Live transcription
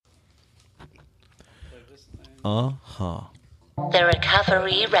Uh-huh. The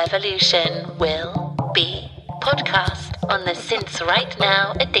Recovery Revolution will be podcast on the Since Right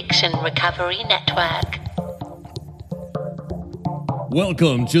Now Addiction Recovery Network.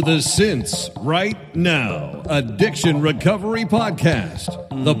 Welcome to the Since Right Now Addiction Recovery Podcast,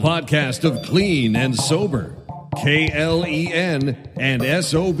 the podcast of clean and sober, KLEN and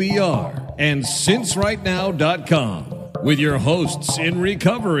SOBR, and sincerightnow.com, with your hosts in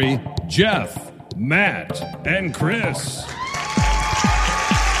recovery, Jeff, Matt, and Chris.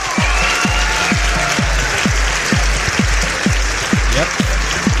 Yep.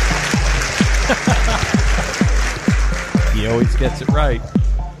 He always gets it right.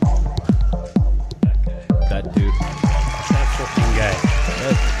 That dude. That fucking guy.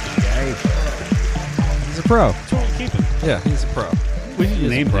 He's a pro. That's why we keep him. Yeah, he's a pro. We should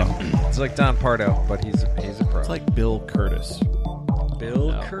name him. It's like Don Pardo, but he's a pro. It's like Bill Curtis.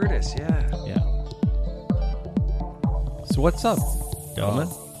 Bill Curtis, yeah. Yeah. So what's up, gentlemen?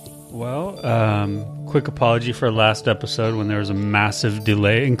 Well, quick apology for last episode when there was a massive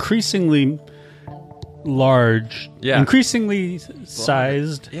delay, increasingly large, increasingly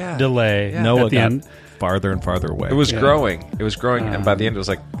sized delay. Noah at the got end. farther and farther away. It was growing. It was growing, and by the end, it was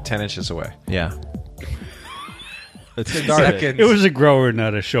like 10 inches away. Yeah. It Seconds. It was a grower,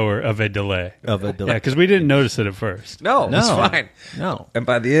 not a shower of a delay. Of a delay. Yeah, because we didn't notice it at first. No, it was fine. No. And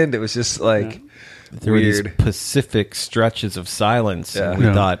by the end, it was just like There were these weird. Pacific stretches of silence. Yeah. And we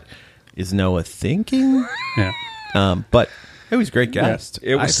Yeah. thought, is Noah thinking? Yeah, But it was a great guest.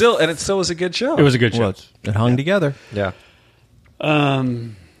 It was still was a good show. it was a good show. Well, it hung together. Yeah.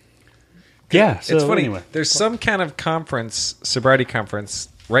 Yeah, so It's funny. Anyway. There's some kind of conference, sobriety conference,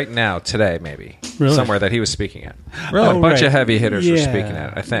 right now, today, maybe, Really? somewhere that he was speaking at. Really? A bunch right. of heavy hitters were Yeah. speaking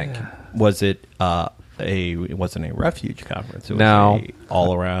at it, I think. Was it it wasn't a refuge conference. It was No. a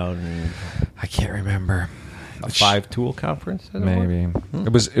all-around I can't remember. a five-tool conference? is it? Maybe.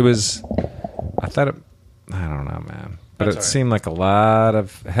 It was, I thought it, I don't know, man. But That's it all right. seemed like a lot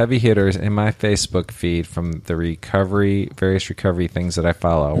of heavy hitters in my Facebook feed from the various recovery things that I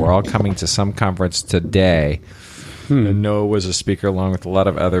follow. We're all coming to some conference today. And Noah was a speaker along with a lot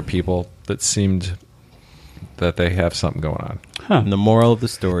of other people that seemed that they have something going on. And the moral of the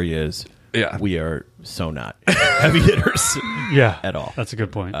story is, Yeah. we are so not heavy hitters Yeah, at all. That's a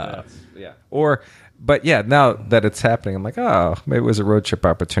good point. Yeah. But yeah, now that it's happening, I'm like, oh, maybe it was a road trip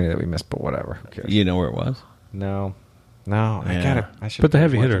opportunity that we missed, but whatever. Who cares? You know where it was? No, I Yeah. got it. I should. But the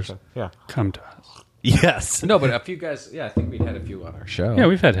heavy hitters Yeah. come to us. Yes. No, but a few guys. Yeah, I think we had a few on our show. Yeah,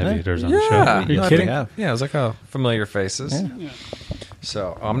 we've had heavy hitters on the show. Yeah, Are you No, I kidding? think- Yeah, it was like familiar faces. Yeah.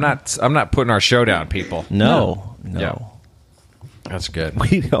 So I'm not putting our show down, people. No. Yeah. That's good.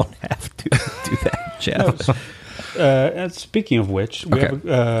 We don't have to do that, Jeff. And speaking of which, we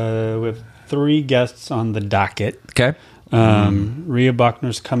have 3 guests on the docket. Okay. Rhea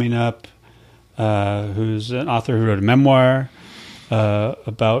Bachner's coming up, who's an author who wrote a memoir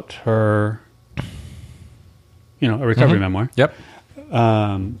about her, a recovery memoir. Yep.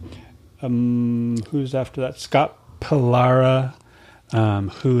 Who's after that? Scott Pilara,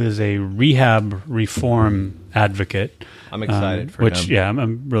 who is a rehab reform advocate. I'm excited for which, him. yeah,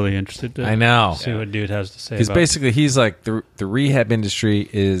 I'm really interested to I know. see what dude has to say. Because about basically, he's like the rehab industry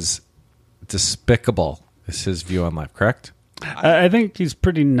is despicable. Is his view on life correct? I think he's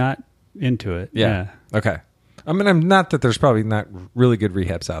pretty not into it. Yeah. Okay. I mean, I'm not that there's probably not really good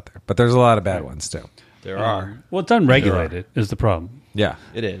rehabs out there, but there's a lot of bad ones too. There are. Well, it's unregulated is the problem. Yeah.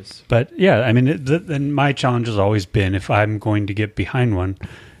 It is. But yeah, I mean, and my challenge has always been if I'm going to get behind one,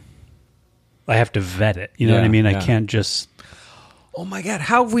 I have to vet it. You know what I mean? I can't just. Oh my God!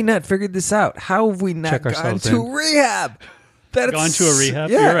 How have we not figured this out? How have we not Check gone ourselves to in. rehab? That's, Gone to a rehab?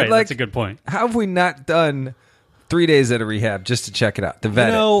 Yeah, You're right. like, That's a good point. How have we not done 3 days at a rehab just to check it out, to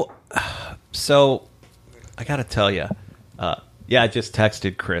vet So I got to tell you, I just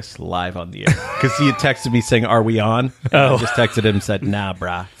texted Chris live on the air because he had texted me saying, "Are we on?" I just texted him and said, "Nah,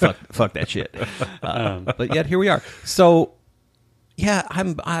 brah, fuck that shit." But yet here we are. So yeah,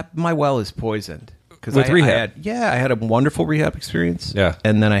 my well is poisoned because With rehab. I had a wonderful rehab experience. Yeah.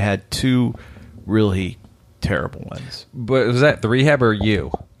 and then I had 2 really terrible ones. But was that the rehab or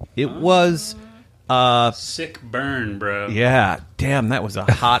you? It was. Sick burn, bro. Yeah, damn, that was a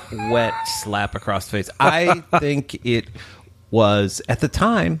hot, wet slap across the face. I think it was, at the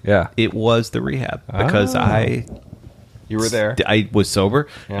time, it was the rehab because You were there. I was sober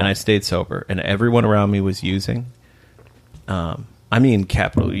and I stayed sober, and everyone around me was using. I mean,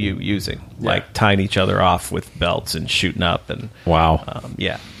 capital U using, like tying each other off with belts and shooting up, and Wow.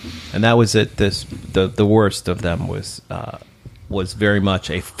 yeah, and that was it. The worst of them was was very much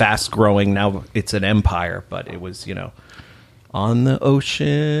a fast-growing. Now it's an empire, but it was on the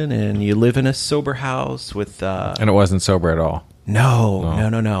ocean, and you live in a sober house with. And it wasn't sober at all. No.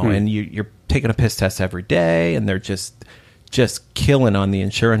 And you're taking a piss test every day, and they're just killing on the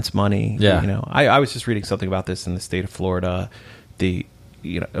insurance money. Yeah. I was just reading something about this in the state of Florida, the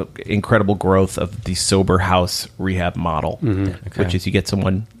incredible growth of the sober house rehab model, which is you get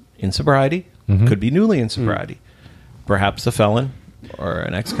someone in sobriety, could be newly in sobriety, perhaps a felon or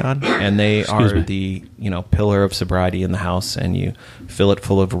an ex-con, and they are the pillar of sobriety in the house, and you fill it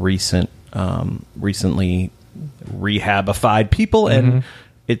full of recently rehabified people, and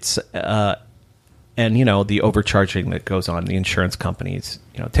it's and the overcharging that goes on. The insurance companies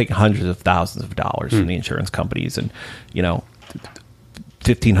taking hundreds of thousands of dollars from the insurance companies, and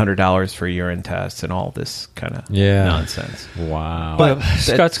 $1,500 for urine tests and all this kind of nonsense. Wow. But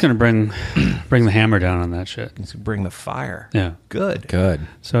Scott's going to bring the hammer down on that shit. He's going to bring the fire. Yeah. Good.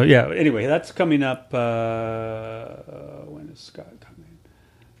 So, anyway, that's coming up. When is Scott coming?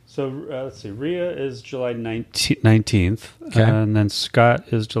 So, let's see. Rhea is July 19th. Okay. And then Scott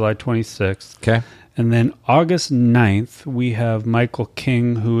is July 26th. Okay. And then August 9th, we have Michael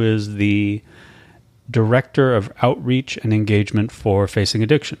King, who is the Director of Outreach and Engagement for Facing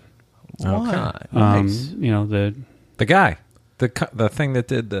Addiction. Okay. Nice. The guy, the thing that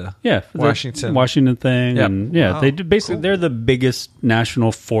did the Washington thing, Yep. and cool. they basically they're the biggest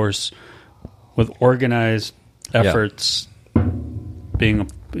national force with organized efforts being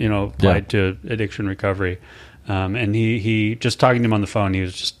applied to addiction recovery. And he just talking to him on the phone, he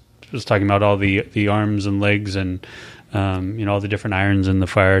was just talking about all the arms and legs and all the different irons in the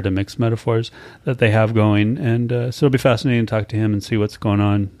fire, to mix metaphors, that they have going. And so it'll be fascinating to talk to him and see what's going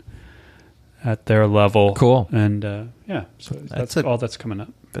on at their level. Cool. And so that's all that's coming up.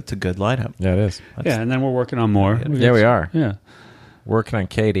 That's a good lineup. Yeah, it is. And then we're working on more. We are. Yeah. Working on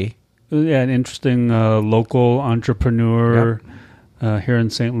Katie. Yeah, an interesting local entrepreneur here in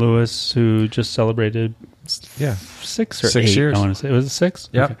St. Louis who just celebrated 6 or 6 8 years. I want to say. Was it 6?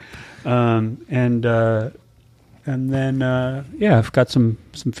 Yep. Okay. And then, I've got some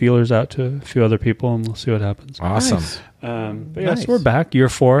feelers out to a few other people, and we'll see what happens. Awesome. Nice. So we're back, year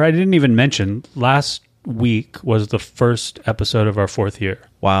 4. I didn't even mention, last week was the first episode of our 4th year.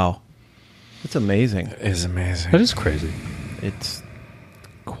 Wow. That's amazing. It is amazing. That is crazy. It's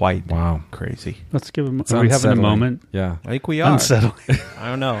quite crazy. Let's give him. It's Are we having a unsettling. moment? Yeah. I think we are. Unsettling. I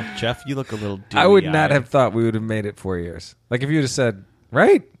don't know. Jeff, you look a little I would not dewy-eyed. have thought we would have made it 4 years. Like if you would have said,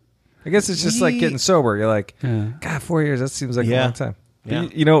 right? I guess it's just like getting sober. You're like, God, 4 years. That seems like a long time. Yeah.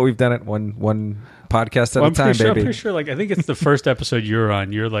 You know what? We've done it one podcast at a time, I'm baby. pretty sure. Like I think it's the first episode you're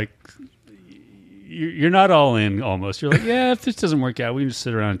on. You're like, you're not all in. Almost. You're like, if this doesn't work out, we can just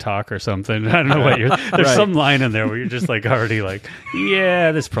sit around and talk or something. I don't know what you're. There's some line in there where you're just like already like,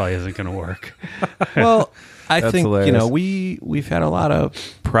 this probably isn't going to work. Well, I That's think hilarious. we've had a lot of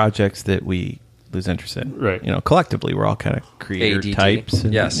projects that we lose interest in. Right. Collectively, we're all kind of creator ADD. types.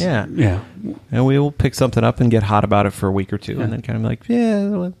 And, Yes. Yeah. Yeah. And we will pick something up and get hot about it for a week or two, and then kind of like,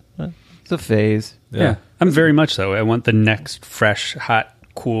 it's a phase. Yeah. I'm very much so. I want the next fresh, hot,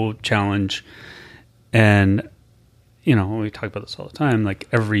 cool challenge. And, we talk about this all the time. Like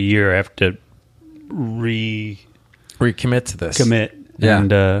every year I have to recommit to this. Yeah.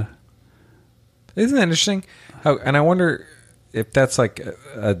 And, Isn't that interesting? And I wonder if that's like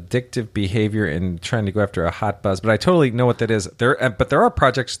addictive behavior in trying to go after a hot buzz. But I totally know what that is. But there are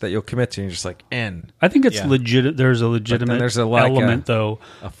projects that you'll commit to and you're just like, I think it's legit. There's a legitimate there's element, though.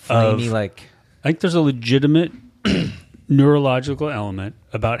 a flamey of, like... I think there's a legitimate neurological element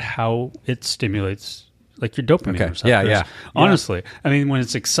about how it stimulates, like your dopamine receptors. Yeah. Honestly, I mean, when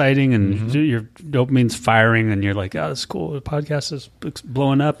it's exciting and your dopamine's firing, and you're like, "Oh, that's cool. The podcast is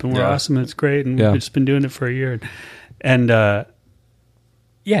blowing up, and we're awesome. And it's great, and we've just been doing it for a year." And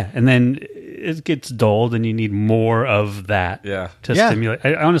then it gets dulled, and you need more of that to stimulate.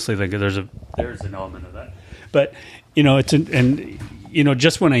 I honestly think there's an element of that, but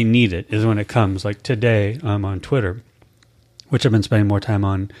just when I need it is when it comes. Like today, I'm on Twitter, which I've been spending more time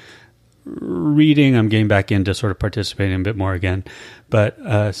on reading. I'm getting back into sort of participating a bit more again, but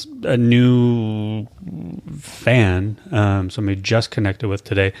a new fan, somebody just connected with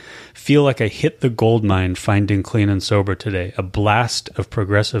today, feel like I hit the gold mine finding Clean and Sober today. A blast of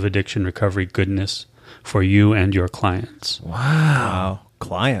progressive addiction recovery goodness for you and your clients. Wow.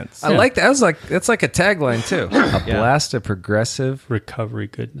 Clients. I like that. That's like a tagline too. A blast of progressive recovery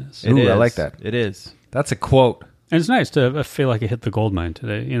goodness. It is. I like that. It is. That's a quote. And it's nice to feel like I hit the gold mine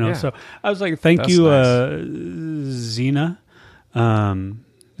today, Yeah. So I was like, thank That's you, nice. Zena.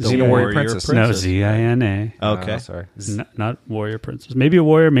 Xena Warrior Princess. No, Zina. Okay. Sorry. Not warrior princess. Maybe a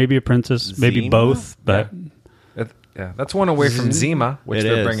warrior, maybe a princess, maybe Zima? both. But Yeah, that's one away from Zima, which It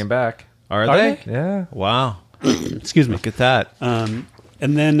they're is. bringing back. Are they? Yeah. Wow. excuse me. Look at that. And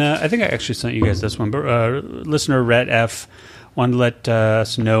then I think I actually sent you guys this one, but listener Rhett F wanted to let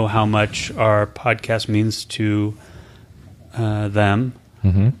us know how much our podcast means to them.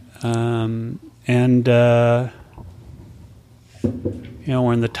 And,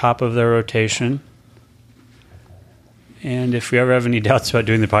 we're in the top of their rotation. And if we ever have any doubts about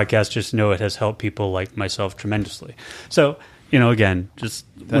doing the podcast, just know it has helped people like myself tremendously. So, again, just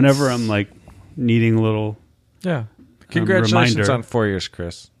whenever I'm like needing a little Congratulations reminder. on 4 years,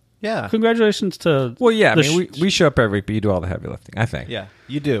 Chris. Yeah. Congratulations to Well, yeah, I the mean, we show up every week, but you do all the heavy lifting, I think. Yeah,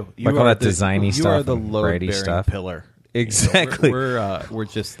 you do. You Like all are that designy you stuff are the and righty load-bearing stuff. pillar. Exactly. We're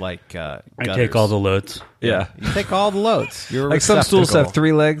just like I gutters. take all the loads. Yeah. You take all the loads. You're a Like some stools receptacle. have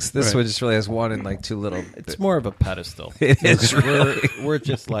 3 legs. This Right. one just really has 1 and like 2 little. It's more of a pedestal. It is really. We're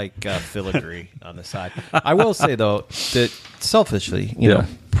just like filigree on the side. I will say though that selfishly, you know,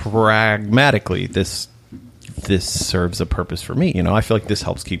 pragmatically, this serves a purpose for me. I feel like this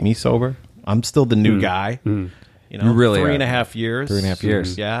helps keep me sober. I'm still the new guy. You really are. 3.5 years. 3.5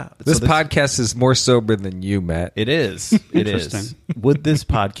 years. Yeah. This So podcast is more sober than you, Matt. It is. It Interesting. is. Would this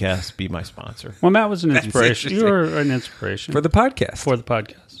podcast be my sponsor? Well, Matt was an inspiration. You interesting. were an inspiration For the podcast. for the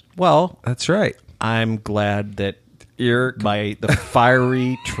podcast. Well, That's right. I'm glad that You're the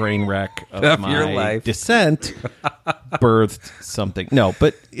fiery train wreck of Of my your life. descent birthed something. No,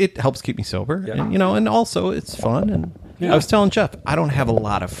 but it helps keep me sober, and, and also it's fun. And I was telling Jeff, I don't have a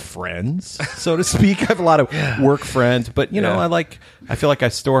lot of friends, so to speak. I have a lot of work friends, but I feel like I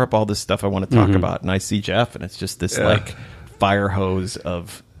store up all this stuff I want to talk about, and I see Jeff, and it's just this like fire hose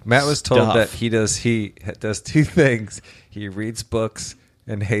of. Matt was told stuff. that he does 2 things. He reads books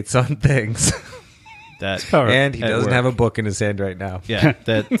and hates on things. that Power. And he At doesn't work. have a book in his hand right now. Yeah,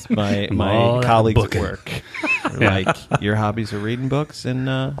 that's my all out colleagues at booking. work. They're like, your hobbies are reading books and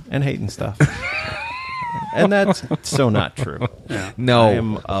hating stuff, and that's so not true. No. I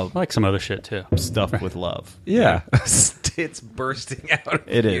am I like some other shit too. stuffed with love. Yeah. It's bursting out of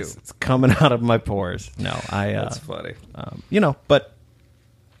It you. is. It's coming out of my pores. No, That's funny. but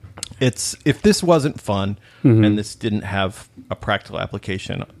it's if this wasn't fun and this didn't have a practical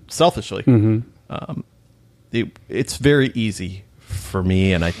application, selfishly, it's very easy for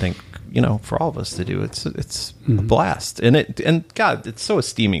me, and I think for all of us to do. It's a blast, and God, it's so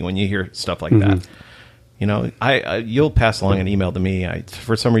esteeming when you hear stuff like that. You'll pass along an email to me.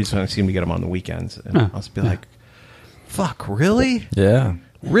 For some reason, I seem to get them on the weekends, and I'll just be like, "Fuck, really? Yeah.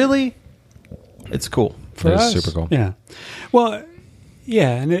 Really?" It's cool. That is super cool. Yeah. Well, yeah,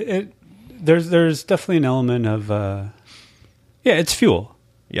 and there's definitely an element of it's fuel.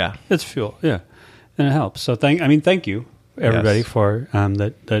 Yeah. It's fuel. Yeah, and it helps. So thank you everybody Yes. for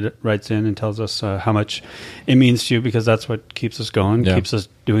that writes in and tells us how much it means to you, because that's what keeps us going, keeps us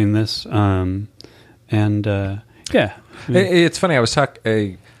doing this. It's funny. I was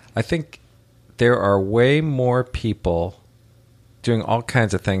talking. I think there are way more people doing all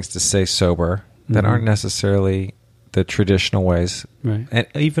kinds of things to stay sober that aren't necessarily the traditional ways, Right. and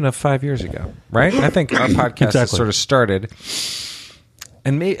even of 5 years ago, right? I think our podcast has Exactly. sort of started,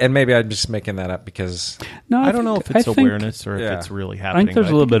 and maybe I'm just making that up because No, I don't know if it's think- awareness or if Yeah. it's really I happening. think there's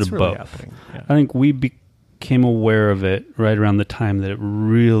but a little bit it's of really both. happening. Yeah. I think we became aware of it right around the time that it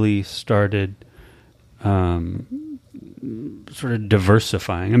really started sort of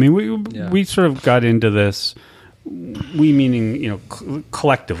diversifying. I mean, we sort of got into this, we meaning,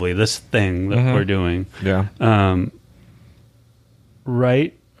 collectively, this thing that we're doing. yeah,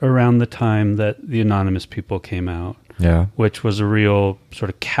 Right around the time that the Anonymous people came out, yeah, which was a real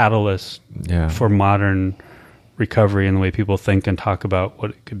sort of catalyst yeah, for modern recovery and the way people think and talk about what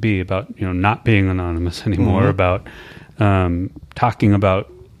it could be about, not being anonymous anymore, about talking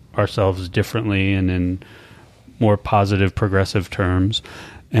about ourselves differently and in more positive, progressive terms.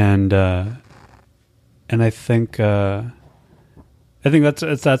 And I think that's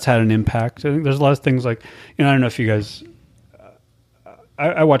had an impact. I think there's a lot of things like, I don't know if you guys,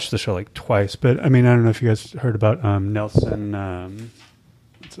 I watched the show like twice, but I mean, I don't know if you guys heard about Nelson,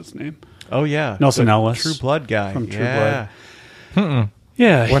 what's his name? Oh yeah, Nelson The Ellis True Blood guy from True yeah.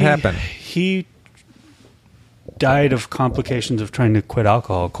 Yeah. What happened? He died of complications of trying to quit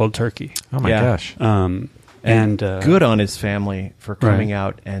alcohol, cold turkey. Oh my Yeah. gosh! And Good on his family for coming Right.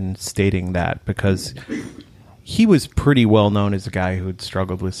 out and stating that, because he was pretty well known as a guy who had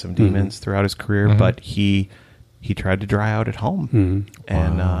struggled with some demons throughout his career, but he tried to dry out at home,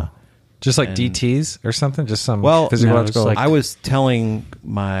 and Just like DTs or something? Just some No, physiological... like I was telling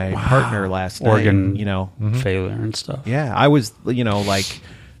my partner last organ night, failure and stuff. Yeah, I was, like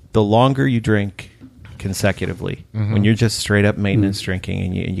the longer you drink consecutively, when you're just straight up maintenance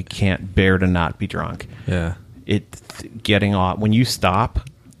drinking and you can't bear to not be drunk. Yeah. Getting off, when you stop,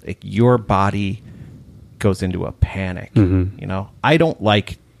 your body goes into a panic. I don't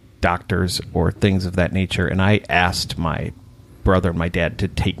like doctors or things of that nature, and I asked my brother and my dad to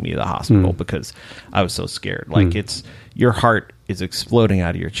take me to the hospital because I was so scared. Like your heart is exploding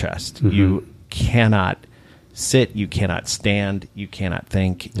out of your chest. You cannot sit, you cannot stand, you cannot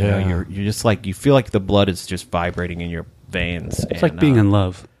think. You're just like, you feel like the blood is just vibrating in your veins. It's like being in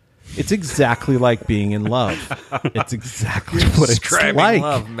love. It's exactly like being in love. It's exactly what it's like.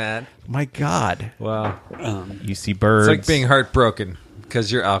 Love, man. My God. Wow. You see birds. It's like being heartbroken because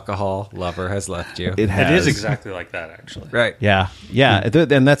your alcohol lover has left you. It is exactly like that, actually. Right. Yeah.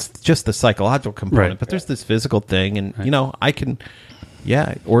 And that's just the psychological component. Right. But there's this physical thing, and I can,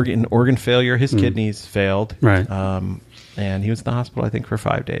 organ failure. His kidneys failed, Right. And he was in the hospital, I think, for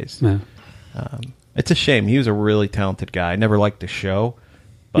 5 days. Yeah. It's a shame. He was a really talented guy. I never liked the show.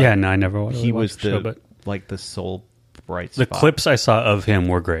 But I never watched he was the show, but the sole bright the spot. clips I saw of him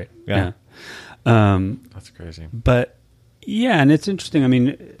were great. Yeah. That's crazy. But and it's interesting. I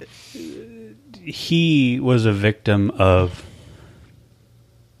mean, he was a victim of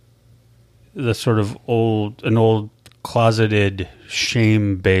the sort of an old closeted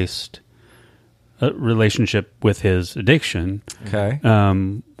shame-based relationship with his addiction. Okay.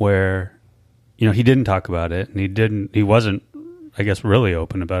 Where, he didn't talk about it, and he wasn't, I guess, really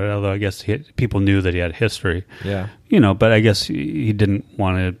open about it. Although I guess people knew that he had a history. Yeah. But I guess he didn't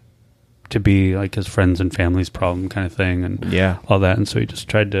want it to be like his friends and family's problem kind of thing, and all that. And so he just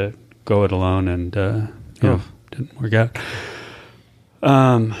tried to go it alone, and didn't work out.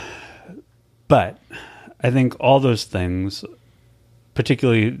 But I think all those things,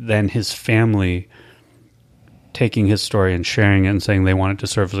 particularly then his family taking his story and sharing it and saying they want it to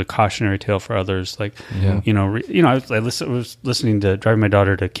serve as a cautionary tale for others. Like, I was listening to, driving my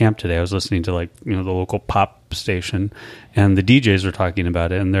daughter to camp today. I was listening to the local pop station, and the DJs were talking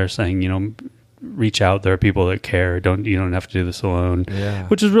about it, and they're saying, reach out. There are people that care. You don't have to do this alone. Yeah.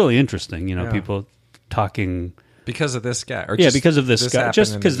 Which is really interesting. People talking because of this guy. Or because of this guy.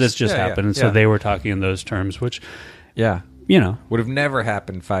 Just because this just happened. And so they were talking in those terms, which, would have never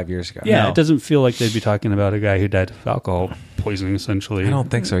happened 5 years ago. Yeah, it doesn't feel like they'd be talking about a guy who died of alcohol poisoning, essentially. I don't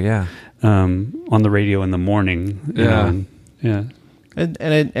think so, on the radio in the morning.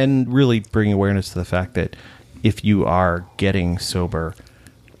 And really bring awareness to the fact that if you are getting sober,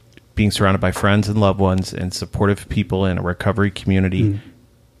 being surrounded by friends and loved ones and supportive people in a recovery community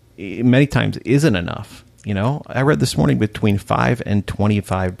many times isn't enough. I read this morning between 5 and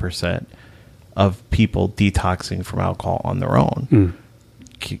 25% of people detoxing from alcohol on their own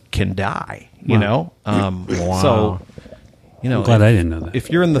can die. Wow. So, I'm glad I didn't know that. If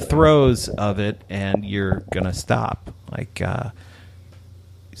you're in the throes of it and you're gonna stop,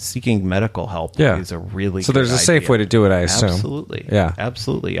 seeking medical help is a really so. There's good a safe idea. way to do it, I assume. Absolutely, yeah,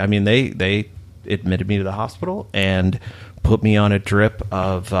 absolutely. I mean, they admitted me to the hospital and put me on a drip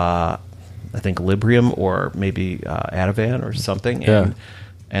of I think Librium or maybe Ativan or something, and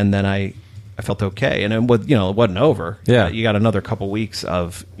then I felt okay, and it wasn't over. Yeah, you got another couple weeks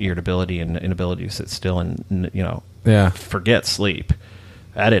of irritability and inability to sit still and forget sleep.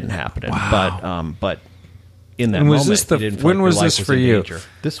 That didn't happen. Wow. But in that and was moment, this when was this for you?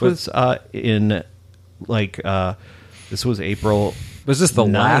 This was in this was April. Was this the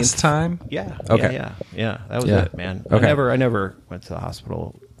 9th. last time? Yeah. Okay. Yeah. That was it, man. Okay. I never went to the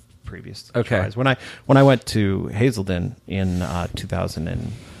hospital previous. Okay. Tries. When I went to Hazelden in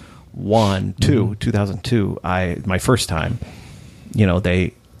 2002, my first time,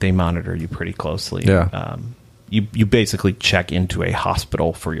 they monitor you pretty closely. Yeah. You basically check into a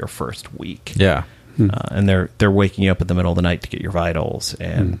hospital for your first week. Yeah. And they're waking you up in the middle of the night to get your vitals,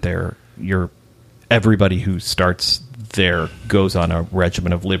 and everybody who starts there goes on a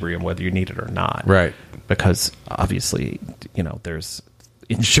regimen of Librium, whether you need it or not. Right. Because obviously, there's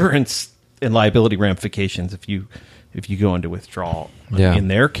insurance and liability ramifications if you go into withdrawal in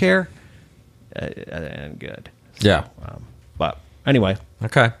their care. And good. So, yeah. But anyway.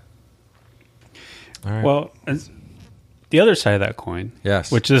 Okay. All right. Well, the other side of that coin,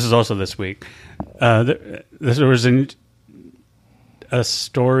 yes, which this is also this week, there was a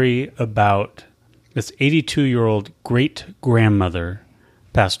story about this 82-year-old great-grandmother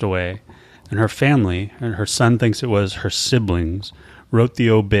passed away, and her family, and her son thinks it was her siblings, wrote the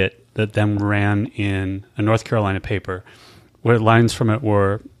obit that then ran in a North Carolina paper, where lines from it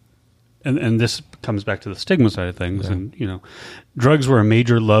were, and this comes back to the stigma side of things. Yeah. And, drugs were a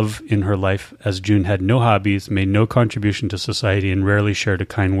major love in her life, as June had no hobbies, made no contribution to society, and rarely shared a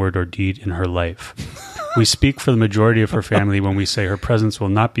kind word or deed in her life. We speak for the majority of her family when we say her presence will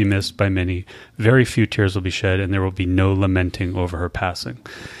not be missed by many. Very few tears will be shed, and there will be no lamenting over her passing.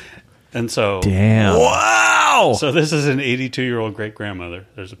 And so... Damn. Wow! So this is an 82-year-old great-grandmother.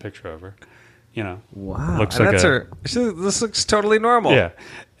 There's a picture of her. Wow. Looks and like that's her. This looks totally normal. Yeah.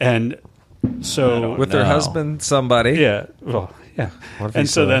 And so... With her husband, somebody. Yeah. Well, yeah. And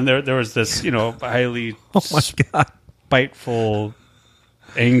so then there was this, highly spiteful,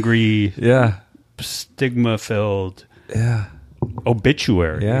 angry, stigma-filled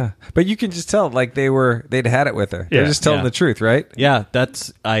obituary. Yeah. But you can just tell, like, they'd had it with her. They're just telling the truth, right? Yeah,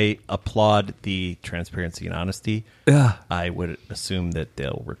 I applaud the transparency and honesty. Yeah. I would assume that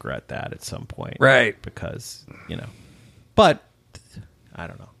they'll regret that at some point. Right. Because, but I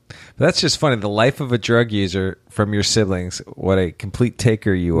don't know. But that's just funny. The life of a drug user from your siblings, what a complete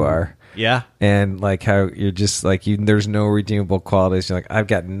taker you are. Yeah. And like how you're just like, there's no redeemable qualities. You're like, I've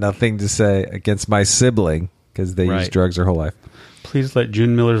got nothing to say against my sibling because they use drugs their whole life. Please let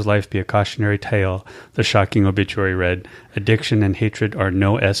June Miller's life be a cautionary tale. The shocking obituary read, addiction and hatred are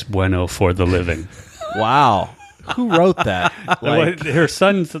no es bueno for the living. Wow. Who wrote that? Her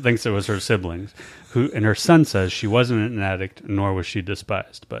son thinks it was her siblings. And her son says she wasn't an addict, nor was she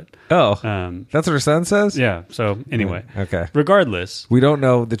despised. But that's what her son says? Yeah. So anyway, okay. Regardless, we don't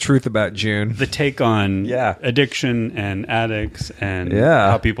know the truth about June. The take on addiction and addicts and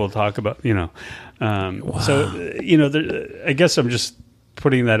how people talk about, wow. So, I guess I'm just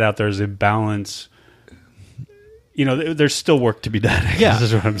putting that out there as a balance. There's still work to be done. I guess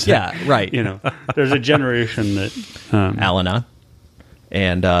is what I'm saying. Yeah, right. There's a generation that Al-Anon,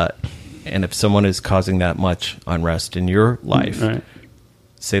 and if someone is causing that much unrest in your life,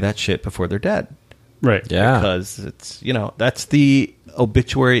 say that shit before they're dead. Right. Yeah. Because it's, that's the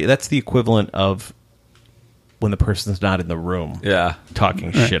obituary. That's the equivalent of when the person's not in the room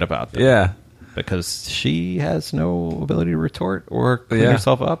talking shit about them. Yeah. Because she has no ability to retort or clean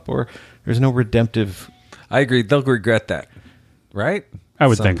herself up, or there's no redemptive... I agree. They'll regret that. Right? I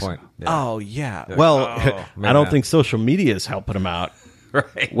would think so. Yeah. Oh, yeah. Well, I don't think social media is helping them out.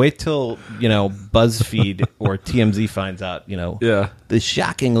 Right. Wait till, BuzzFeed or TMZ finds out, the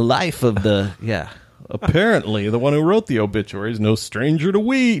shocking life of the, apparently the one who wrote the obituary is no stranger to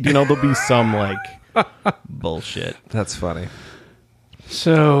weed. There'll be some, bullshit. That's funny.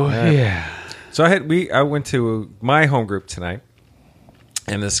 So, So I went to my home group tonight,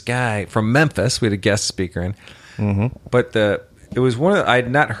 and this guy from Memphis, we had a guest speaker in, but it was I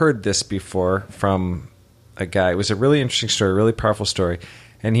had not heard this before from a guy. It was a really interesting story, really powerful story.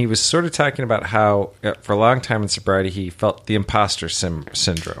 And he was sort of talking about how, for a long time in sobriety, he felt the imposter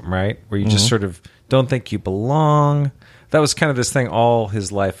syndrome, right? Where you just sort of don't think you belong. That was kind of this thing all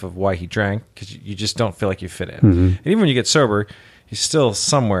his life of why he drank, because you just don't feel like you fit in. And even when you get sober, you still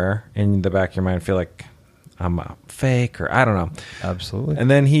somewhere in the back of your mind feel like I'm a fake, or I don't know. Absolutely. And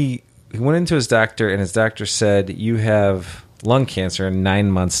then he went into his doctor, and his doctor said, you have lung cancer and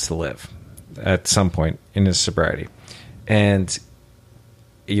 9 months to live at some point in his sobriety. And,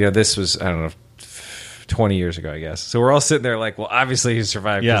 this was, I don't know, 20 years ago, I guess. So we're all sitting there like, well, obviously he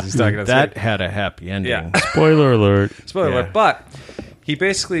survived because he's talking about that had a happy ending. Yeah. Spoiler alert. Spoiler alert. But he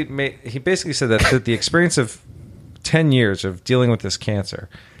basically said that the experience of 10 years of dealing with this cancer,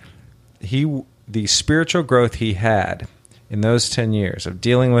 the spiritual growth he had in those 10 years of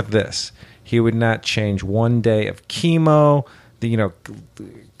dealing with this, he would not change one day of chemo,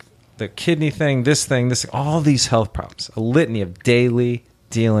 the kidney thing, all these health problems, a litany of daily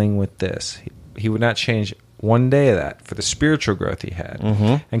dealing with this. He would not change one day of that for the spiritual growth he had.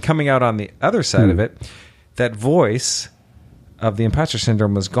 And coming out on the other side of it, that voice of the imposter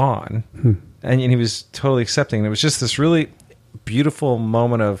syndrome was gone. And he was totally accepting. And it was just this really beautiful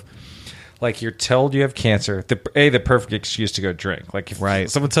moment of, like, you're told you have cancer. The perfect excuse to go drink. Like, if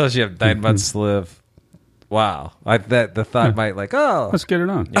someone tells you have 9 months to live, wow. The thought might let's get it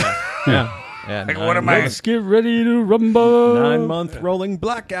on. Yeah. Like, what am I? Let's get ready to rumble. 9-month rolling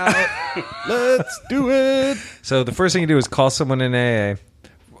blackout. Let's do it. So the first thing you do is call someone in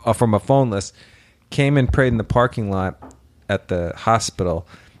AA from a phone list. Came and prayed in the parking lot at the hospital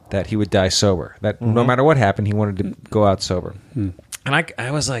that he would die sober. That no matter what happened, he wanted to go out sober. And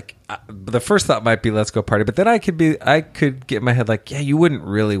I was like, the first thought might be, let's go party. But then I could get in my head like, yeah, you wouldn't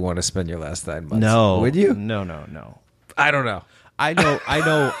really want to spend your last 9 months. No. Would you? No. I don't know. I know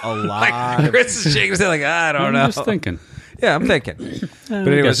a lot. Like, Chris is shaking his head like, I don't know. I'm just thinking. Yeah, I'm thinking. But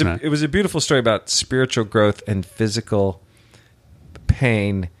it was a beautiful story about spiritual growth and physical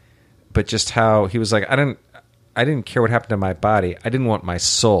pain but just how he was like, I didn't care what happened to my body. I didn't want my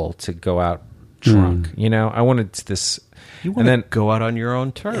soul to go out drunk. I wanted this. You want to go out on your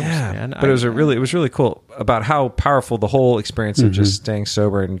own terms, man. But it was really cool about how powerful the whole experience of just staying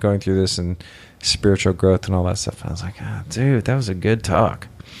sober and going through this and spiritual growth and all that stuff. I was like, dude, that was a good talk.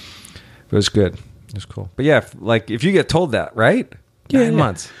 It was good. It was cool. But yeah, if you get told that, right? 9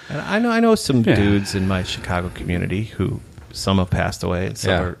 months. And I know some dudes in my Chicago community who some have passed away and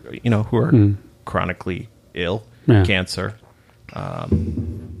some are, who are chronically ill, cancer.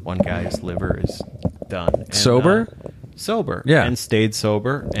 One guy's liver is done. And, sober? Sober. Yeah. And stayed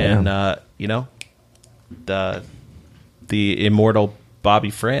sober. And, the immortal Bobby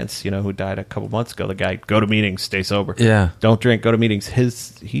France, who died a couple months ago, the guy, go to meetings, stay sober. Yeah. Don't drink, go to meetings.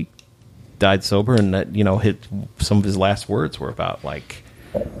 He died sober, and that, some of his last words were about, like,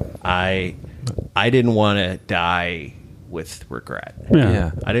 I didn't want to die with regret.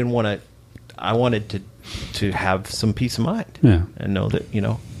 Yeah. I wanted to have some peace of mind. Yeah. And know that,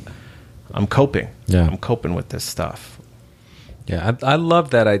 I'm coping. Yeah. I'm coping with this stuff. Yeah, I love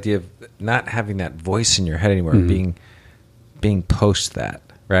that idea of not having that voice in your head anymore, being post that,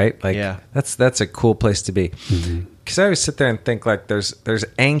 right? Like, that's a cool place to be. Because I always sit there and think, like, there's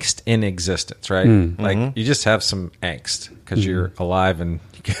angst in existence, right? Like, you just have some angst because you're alive and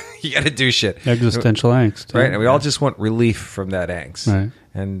you got to do shit. Existential angst. Right? And we all just want relief from that angst. Right.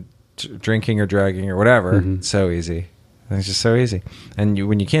 And drinking or dragging or whatever, it's so easy. It's just so easy. And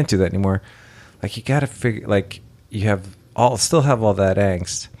when you can't do that anymore, like, you got to figure, like, you still have all that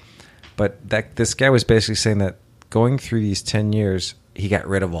angst. But this guy was basically saying that going through these 10 years, he got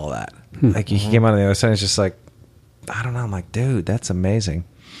rid of all that. Like, he came out on the other side and it's just like, I don't know. I'm like, dude, that's amazing.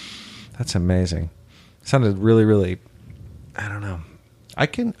 That's amazing. It sounded really, really, I don't know. I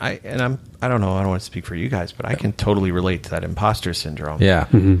don't know. I don't want to speak for you guys, but I can totally relate to that imposter syndrome. Yeah.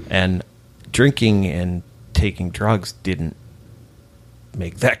 And drinking and taking drugs didn't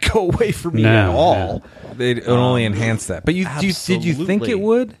make that go away for me at all. It only enhanced that. But did you think it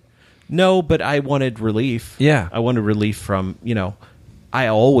would? No, but I wanted relief. Yeah. I wanted relief from, I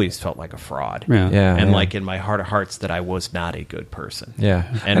always felt like a fraud. Yeah. And like in my heart of hearts that I was not a good person. Yeah.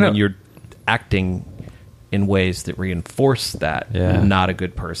 And when you're acting in ways that reinforce that you're not a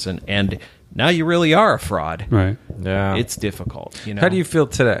good person, and now you really are a fraud. Right. Yeah. It's difficult. How do you feel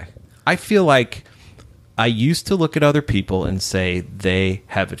today? I feel like I used to look at other people and say they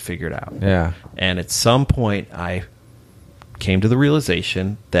have it figured out. Yeah. And at some point I came to the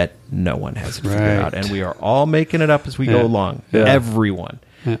realization that no one has it figured out, and we are all making it up as we go along. Yeah. Everyone.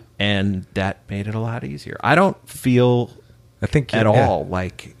 Yeah. And that made it a lot easier. I don't feel at all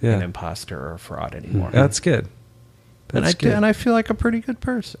like an imposter or a fraud anymore. That's good. That's good. And I feel like a pretty good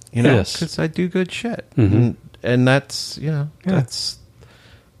person, because I do good shit. And that's, that's,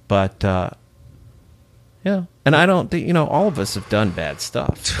 but, and I don't think, all of us have done bad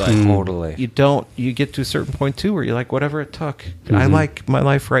stuff, but totally. You get to a certain point too where you're like, whatever it took. I like my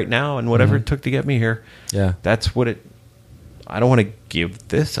life right now, and whatever it took to get me here. Yeah. That's what I don't want to give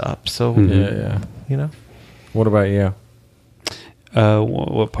this up. So, What about you?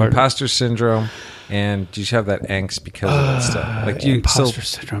 What part? Imposter syndrome, and do you have that angst because of that stuff? Like, imposter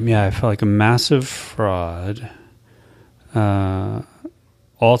syndrome. Yeah, I felt like a massive fraud,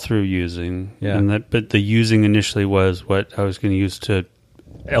 all through using. Yeah, but the using initially was what I was going to use to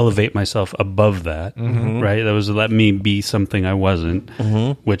elevate myself above that. Right, that was to let me be something I wasn't,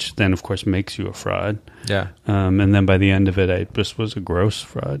 which then of course makes you a fraud. Yeah, and then by the end of it, I just was a gross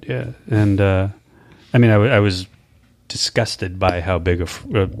fraud. Yeah, and I mean, I was disgusted by how big a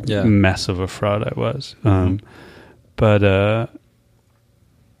mess of a fraud I was. But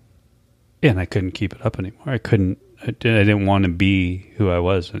and I couldn't keep it up anymore. I didn't want to be who I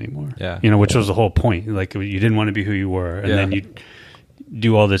was anymore. Yeah. Which was the whole point. Like, you didn't want to be who you were, and then you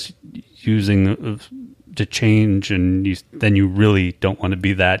do all this using to change, and then you really don't want to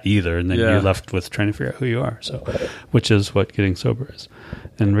be that either, and then you're left with trying to figure out who you are. So, which is what getting sober is,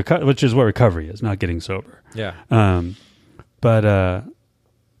 and which is what recovery is, not getting sober. Yeah. But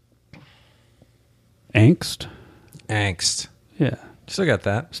angst. Yeah. Still got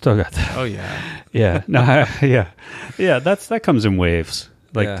that. Oh yeah. Yeah. No. Yeah. That comes in waves.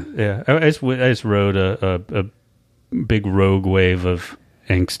 Like, I just rode a big rogue wave of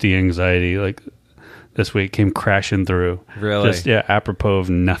angsty anxiety. Like, this week came crashing through. Really? Just apropos of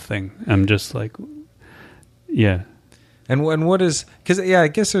nothing. I'm just like, yeah. And what is, because I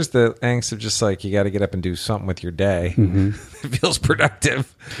guess there's the angst of just like, you got to get up and do something with your day. It feels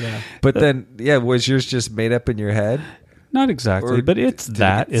productive. Yeah. But then, was yours just made up in your head? Not exactly, but it's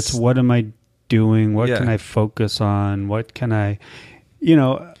that. It's what am I doing? What can I focus on? What can I,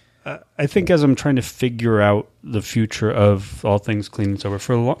 I think as I'm trying to figure out the future of all things clean and sober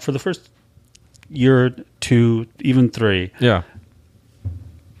for the first year, 2, even 3,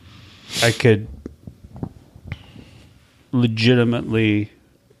 I could legitimately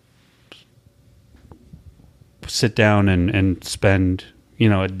sit down and spend,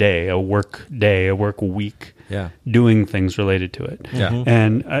 a work week doing things related to it. Yeah.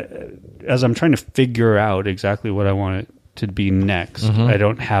 And as I'm trying to figure out exactly what I want it to be next, I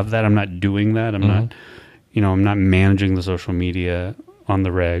don't have that. I'm not doing that. I'm not, I'm not managing the social media on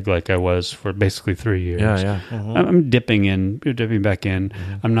the reg like I was for basically 3 years. I'm dipping back in.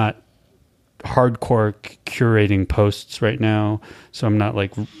 I'm not hardcore curating posts right now, so I'm not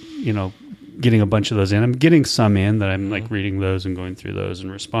like, getting a bunch of those in. I'm getting some in that I'm like reading those and going through those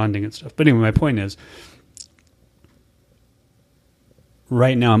and responding and stuff. But anyway, my point is,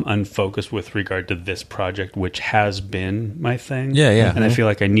 right now I'm unfocused with regard to this project, which has been my thing. And I feel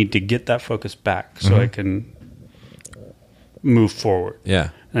like I need to get that focus back so I can move forward.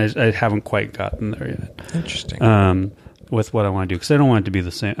 And I haven't quite gotten there yet. Interesting. With what I want to do, because I don't want it to be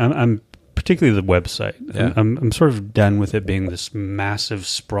the same. I'm particularly the website. I'm sort of done with it being this massive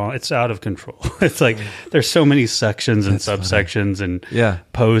sprawl. It's out of control. It's like there's so many sections and subsections and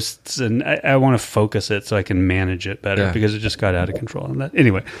posts, and I want to focus it so I can manage it better because it just got out of control. And that,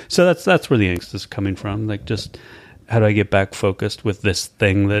 anyway, so that's where the angst is coming from. Like, just how do I get back focused with this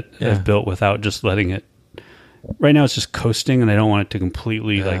thing that I've built without just letting it. Right now, it's just coasting, and I don't want it to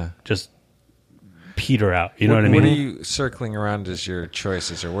completely just peter out. You know what I mean? What are you circling around as your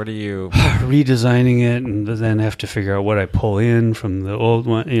choices, or what are you redesigning it, and then have to figure out what I pull in from the old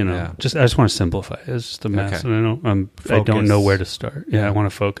one? I just want to simplify it. It's just a mess, and I don't know where to start. I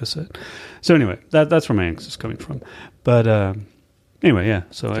want to focus it. So anyway, that's where my angst is coming from. But anyway,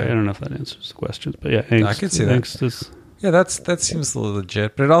 so I don't know if that answers the questions, but angst, I could see that. Angst is, that seems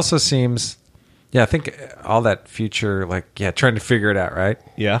legit, but it also seems. Yeah, I think all that future, trying to figure it out, right?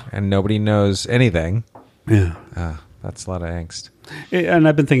 Yeah. And nobody knows anything. Yeah. That's a lot of angst. And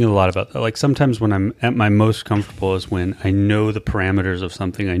I've been thinking a lot about that. Like, sometimes when I'm at my most comfortable is when I know the parameters of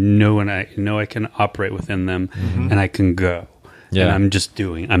something. I know I can operate within them, and I can go. Yeah. And I'm just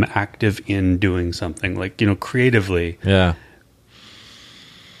I'm active in doing something. Like, creatively. Yeah.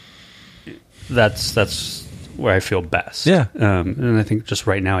 That's where I feel best. Yeah. And I think just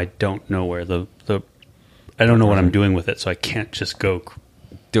right now I don't know where I don't know what I'm doing with it, so I can't just go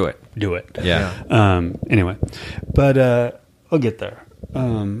do it. Yeah. Anyway, but I'll get there.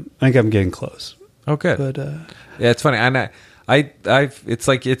 I think I'm getting close. Oh, good. But it's funny. It's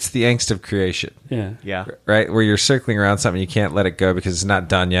like it's the angst of creation. Yeah. Right, where you're circling around something, you can't let it go because it's not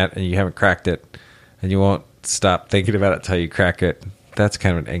done yet, and you haven't cracked it, and you won't stop thinking about it until you crack it. That's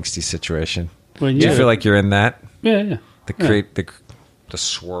kind of an angsty situation. Do you feel like you're in that? Yeah. The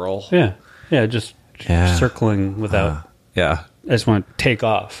swirl. Yeah. Just circling without. I just want to take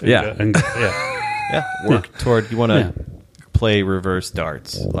off. Work toward. You want to play reverse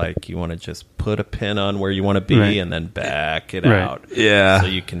darts. Like, you want to just put a pin on where you want to be and then back it out. Yeah. So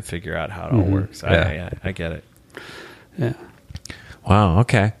you can figure out how it all works. I get it. Yeah. Wow.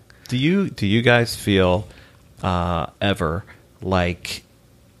 Okay. Do you guys feel ever like?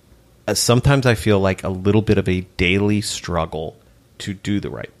 Sometimes I feel like a little bit of a daily struggle to do the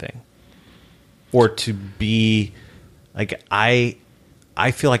right thing, or to be like I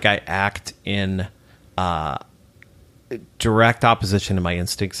feel like I act in direct opposition to my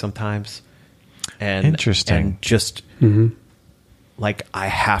instincts sometimes. And interesting, and just like I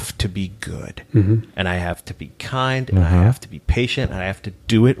have to be good, and I have to be kind, and I have to be patient, and I have to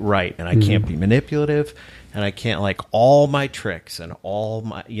do it right, and I can't be manipulative. And I can't all my tricks and all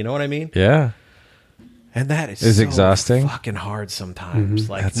my, you know what I mean? Yeah. And that is so exhausting. Fucking hard sometimes.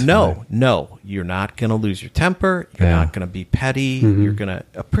 No, you're not going to lose your temper. You're not going to be petty. You're going to,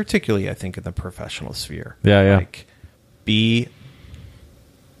 particularly I think in the professional sphere. Yeah.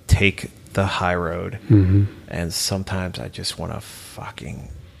 Take the high road. And sometimes I just want to fucking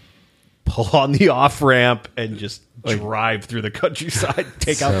pull on the off ramp and just drive through the countryside,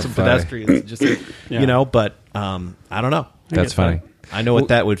 take out some pedestrians, just But I don't know. That's funny. I know what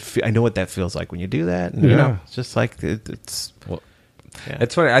that I know what that feels like when you do that. And, it's just like it's. Well,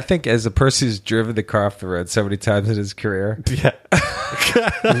 it's funny. I think as a person who's driven the car off the road so many times in his career,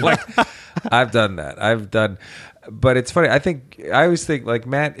 I've done that. But it's funny. I always think like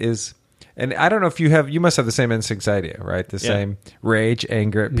Matt is. And I don't know if you must have the same instincts I do, right? The same rage,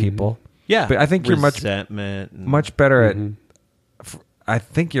 anger at people. Yeah, but I think you're much better at. I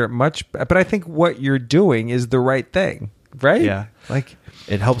think you're much, but I think what you're doing is the right thing. right? Yeah. Like,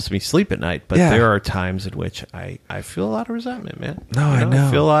 it helps me sleep at night, but there are times in which I feel a lot of resentment, man. No, I know.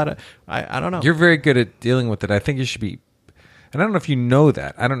 I feel a lot of, I don't know. You're very good at dealing with it. I think you should be, and I don't know if you know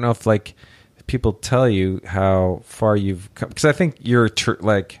that. I don't know if like people tell you how far you've come, because I think you're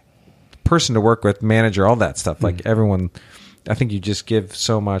like person to work with, manager, all that stuff. Like everyone, I think you just give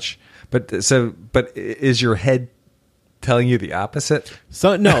so much. But is your head telling you the opposite?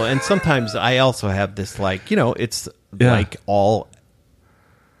 So no, and sometimes I also have this like, it's like all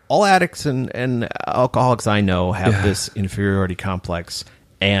addicts and alcoholics I know have this inferiority complex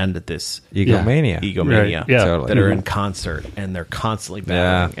and this egomania right. totally. that are in concert, and they're constantly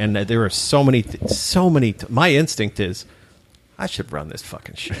battling. And there are so many. My instinct is, I should run this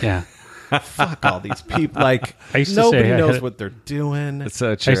fucking shit. Yeah. Fuck all these people. Like, I used to nobody say knows what they're doing. It's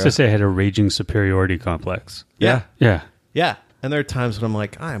so true. I used to say I had a raging superiority complex. Yeah. Yeah. Yeah. And there are times when I'm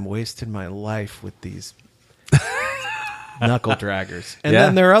like, I'm wasting my life with these knuckle draggers. And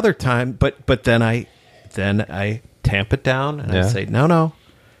then there are other times, but then I tamp it down and I say, no,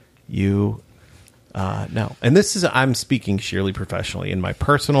 you, no. And this is, I'm speaking sheerly professionally. In my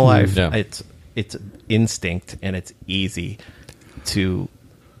personal life, it's instinct and it's easy to,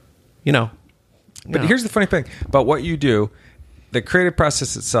 But here's the funny thing about what you do, the creative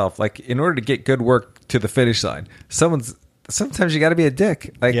process itself, like in order to get good work to the finish line, sometimes you got to be a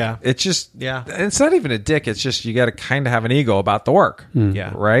dick. Like, it's just, it's not even a dick. It's just, you got to kind of have an ego about the work.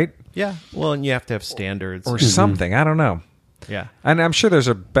 Yeah. Right? Yeah. Well, and you have to have standards or something. I don't know. Yeah. And I'm sure there's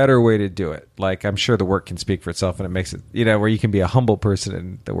a better way to do it. Like, I'm sure the work can speak for itself and it makes it, where you can be a humble person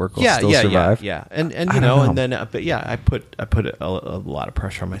and the work will still survive. Yeah. And and then, but yeah, I put a lot of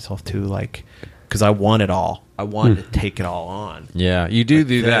pressure on myself too, like, because I want it all. I want to take it all on. Yeah. You do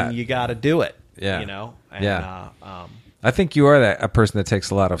that. You got to do it. Yeah. And, I think you are a person that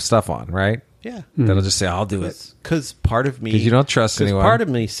takes a lot of stuff on, right? Yeah. That'll just say, I'll do it. Because part of me... Because you don't trust anyone. Part of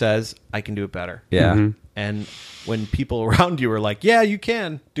me says, I can do it better. Yeah. Mm-hmm. And when people around you are like, yeah, you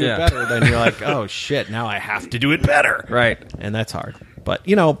can do it better, then you're like, oh, shit, now I have to do it better. Right. And that's hard. But,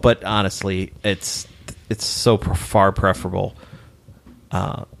 but honestly, it's so far preferable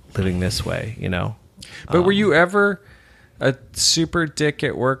living this way, But were you ever a super dick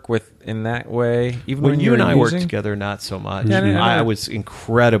at work in that way? Even when you and I worked using? together, not so much. Yeah, I was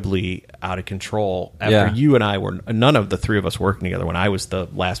incredibly out of control after you and I were, none of the three of us working together. When I was the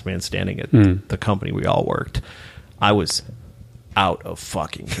last man standing at the company we all worked, I was out of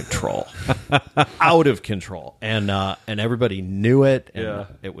fucking control. Out of control. And everybody knew it. And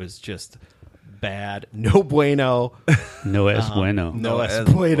it was just bad. No bueno. No es bueno. No es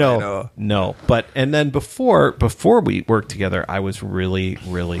bueno. No. But, and then before we worked together, I was really,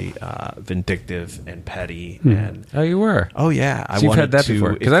 really vindictive and petty. And Oh, you were? oh yeah, I So you've wanted had that to. before?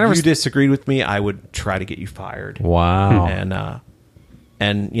 'Cause If I never you disagreed with me, I would try to get you fired. Wow.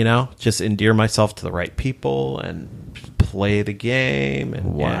 And just endear myself to the right people and play the game.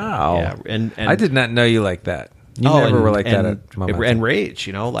 And Wow. yeah. And I did not know you like that. You never were like that at Momentum. and rage,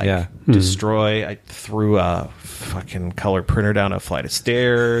 destroy. I threw a fucking color printer down a flight of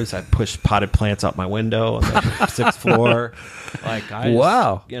stairs. I pushed potted plants out my window on the 6th floor. Like,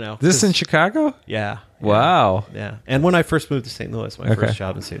 wow. This in Chicago? Yeah. Wow. Yeah. And when I first moved to St. Louis, my first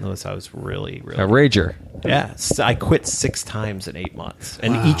job in St. Louis, I was really, really A rager. Yeah, so I quit 6 times in 8 months,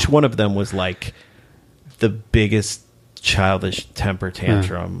 and each one of them was like the biggest childish temper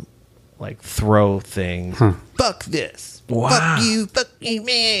tantrum. Like, throw things, fuck this, fuck you,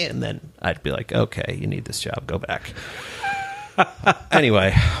 man. And then I'd be like, okay, you need this job, go back.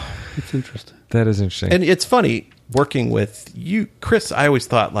 Anyway. It's interesting. That is interesting. And it's funny, working with you, Chris, I always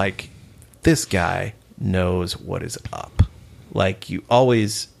thought, like, this guy knows what is up. Like, you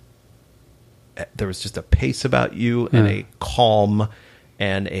always, there was just a pace about you and a calm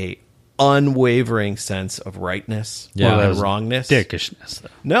and a unwavering sense of rightness and wrongness. Dickishness, though.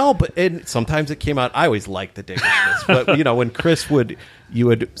 No, but sometimes it came out. I always liked the dickishness, but when Chris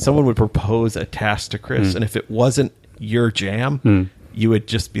someone would propose a task to Chris, and if it wasn't your jam, you would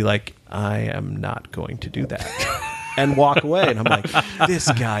just be like, I am not going to do that, and walk away. And I'm like, this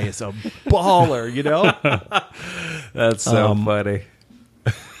guy is a baller, That's so funny.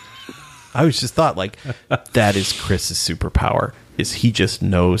 I always just thought, like, that is Chris's superpower. Is he just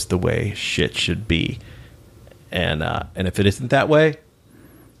knows the way shit should be, and if it isn't that way,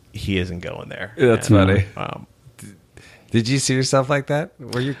 he isn't going there. That's funny. Did you see yourself like that?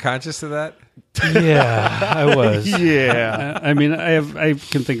 Were you conscious of that? Yeah, I was. Yeah. I mean, I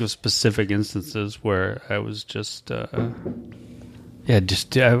can think of specific instances where I was just, in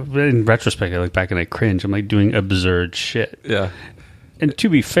retrospect, I look back and I cringe. I'm like doing absurd shit. Yeah. And to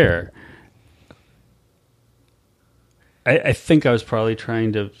be fair, I think I was probably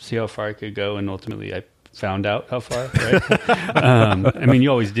trying to see how far I could go, and ultimately I found out how far. Right? I mean, you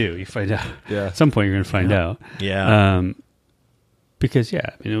always do. You find out. Yeah. At some point, you're going to find out. Yeah. Because I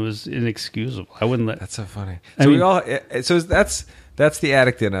mean, it was inexcusable. I wouldn't let. That's so funny. I So mean- we all. So that's the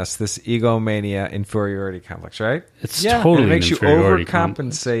addict in us. This egomania, inferiority complex, right? It's Yeah. totally And it makes an you inferiority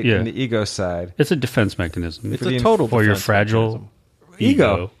overcompensate Yeah. in the ego side. It's a defense mechanism. It's a total for your defense fragile mechanism.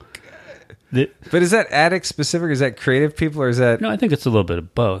 ego. But is that addict specific? Is that creative people, or is that No, I think it's a little bit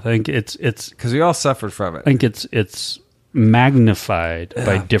of both. I think it's because we all suffered from it? I think it's magnified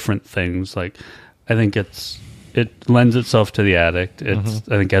by different things. Like I think it lends itself to the addict. It's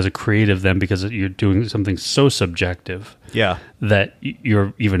I think as a creative then because you're doing something so subjective Yeah. that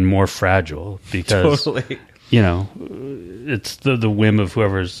you're even more fragile because Totally. it's the whim of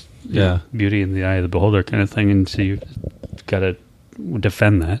whoever's beauty in the eye of the beholder kind of thing, and so you got to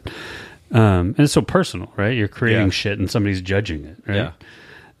defend that. And it's so personal, right? You're creating shit and somebody's judging it,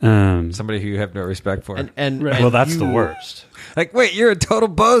 right? Somebody who you have no respect for. And Well, that's the worst. Like, wait, you're a total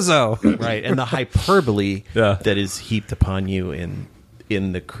bozo. Right. And the hyperbole Yeah. that is heaped upon you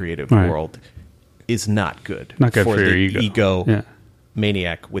in the creative Right. world is not good. Not good for the your ego. Yeah.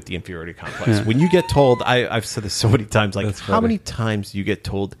 maniac with the inferiority complex. When you get told, I've said this so many times, like That's how funny. many times do you get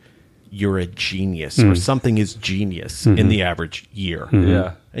told you're a genius or something is genius in the average year?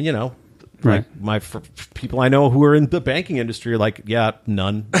 Yeah. And Right. like people I know who are in the banking industry are like, yeah,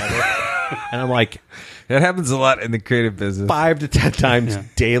 none. Never. And I'm like, That happens a lot in the creative business. 5 to 10 times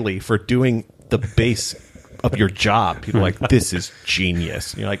daily for doing the base of your job. People are like, this is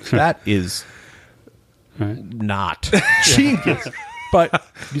genius. And you're like, that is not genius. But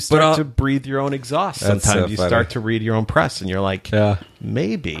you start to breathe your own exhaust. That's Sometimes so you funny. start to read your own press, and you're like, Yeah.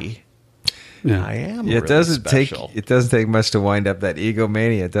 maybe Yeah. I am. Yeah, really it doesn't special. take much to wind up that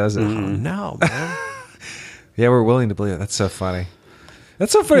egomania, does it? No, man. Yeah, we're willing to believe it. That's so funny.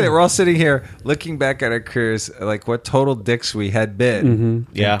 That's so funny that we're all sitting here looking back at our careers, like what total dicks we had been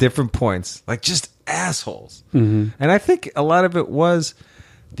Yeah. at different points, like just assholes. And I think a lot of it was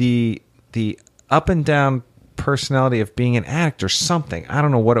the up and down personality of being an addict or something. I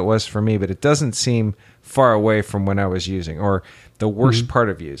don't know what it was for me, but it doesn't seem far away from when I was using or the worst part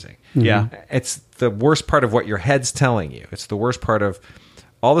of using. Yeah. It's the worst part of what your head's telling you. It's the worst part of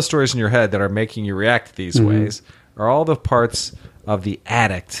all the stories in your head that are making you react these ways are all the parts of the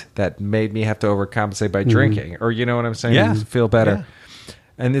addict that made me have to overcompensate by drinking, or you know what I'm saying? Yeah. To feel better.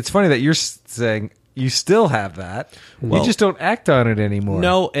 And it's funny that you're saying you still have that. Well- you just don't act on it anymore.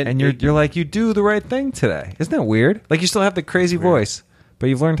 No, and and you're like, you do the right thing today. Isn't that weird? Like you still have the crazy voice, but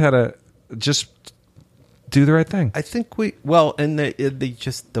you've learned how to just do the right thing. I think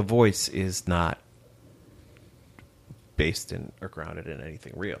the voice is not based in or grounded in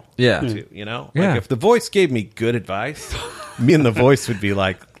anything real. Yeah. too, Yeah. Like if the voice gave me good advice, me and the voice would be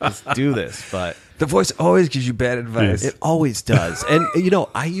like, let's do this. But The voice always gives you bad advice. it always does. And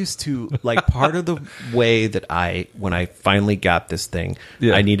I used to like part of the way that when I finally got this thing,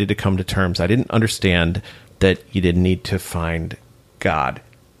 Yeah. I needed to come to terms. I didn't understand that you didn't need to find God,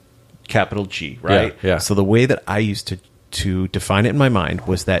 capital G, right? Yeah. So the way that I used to define it in my mind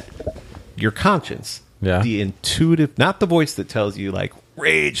was that your conscience, the intuitive, not the voice that tells you like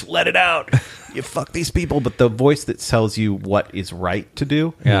rage, let it out, you fuck these people, but the voice that tells you what is right to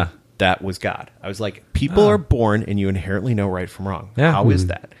do. Yeah. That was God. I was like, people are born and you inherently know right from wrong. Yeah. How is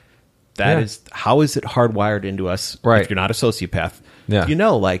that? That Yeah. is how is it hardwired into us? Right. If you're not a sociopath, Yeah.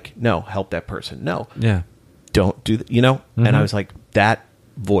 like, no, help that person. No, Yeah. don't do that. And I was like, that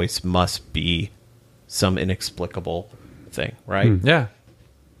voice must be some inexplicable thing, right? Yeah.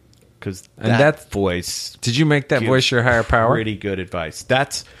 Because And that that's- voice. Did you make that gives voice your higher power? Pretty good advice.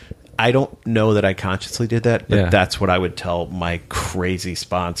 I don't know that I consciously did that, but Yeah. that's what I would tell my crazy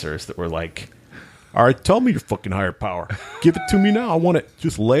sponsors that were like, all right, tell me your fucking higher power. Give it to me now. I want it.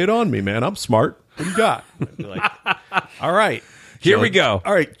 Just lay it on me, man. I'm smart. What do you got? I'd be like, all right. Here we go.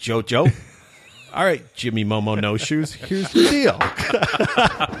 All right, JoJo. All right, Jimmy Momo No Shoes. Here's the deal.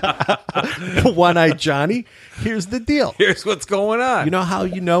 One-Eyed Johnny. Here's the deal. Here's what's going on. You know how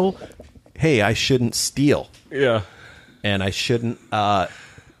hey, I shouldn't steal. Yeah. And I shouldn't,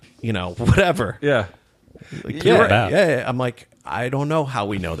 whatever. Yeah. Like, Yeah. you're right. Yeah. I'm like, I don't know how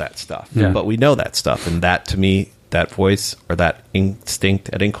we know that stuff, Yeah. but we know that stuff. And that, to me, that voice or that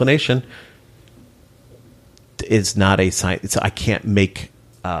instinct, that inclination is not a science. I can't make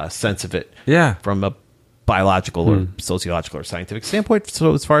sense of it Yeah. from a biological or sociological or scientific standpoint.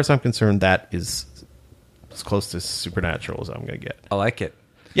 So as far as I'm concerned, that is as close to supernatural as I'm going to get. I like it.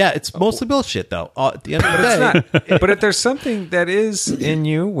 Yeah, it's mostly bullshit, though. At the end of the It's day, not. But if there's something that is in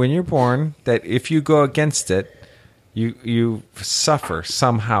you when you're born, that if you go against it, you suffer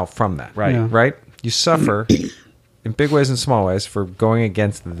somehow from that. Right. Yeah. Right? You suffer in big ways and small ways for going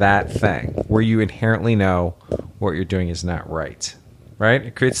against that thing where you inherently know what you're doing is not right. Right?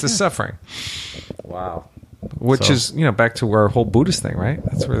 It creates the suffering. Wow. Which is, back to our whole Buddhist thing, right?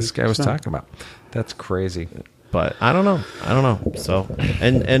 That's what this guy was talking about. That's crazy. But I don't know. So,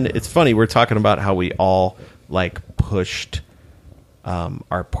 and it's funny, we're talking about how we all pushed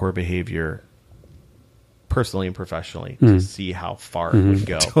our poor behavior personally and professionally to see how far it would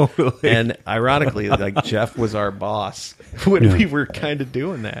go. Totally. And ironically, Jeff was our boss when we were kind of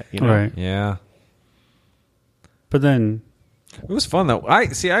doing that, Right. Yeah. But then It was fun though. I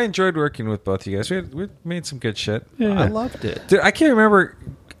enjoyed working with both of you guys. We made some good shit. Yeah. I loved it. Dude, I can't remember.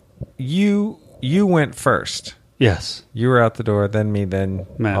 You went first. yes, You were out the door, then me, then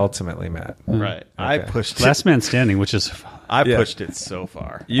Matt. ultimately Matt. Right. I Okay. pushed last man standing, which is I Yeah. pushed it so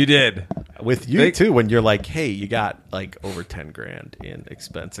far. You did. With you too, when you're like, hey, you got over 10 grand in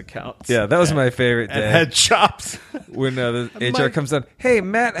expense accounts. Yeah, that was my favorite And day. head shops. When the HR like- comes down, hey,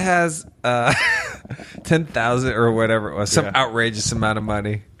 Matt has 10,000 or whatever it was, some outrageous amount of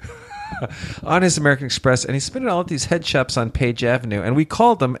money on his American Express, and he spent it all at these head shops on Page Avenue. And we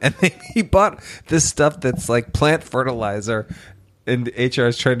called him, and he bought this stuff that's like plant fertilizer, and HR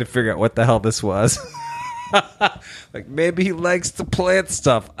is trying to figure out what the hell this was. Like maybe he likes to plant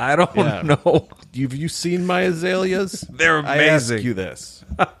stuff. I don't know. Have you seen my azaleas? They're I ask amazing. you this.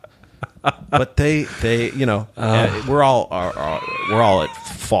 But they we're all at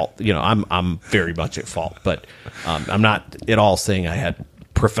fault. I'm very much at fault, but I'm not at all saying I had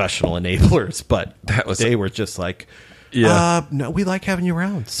professional enablers. But they were just like, no, we like having you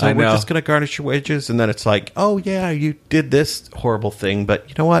around, so I we're know. just going to garnish your wages. And then it's like, oh yeah, you did this horrible thing, but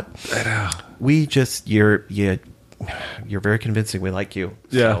you know what? I know. We just you're very convincing. We like you.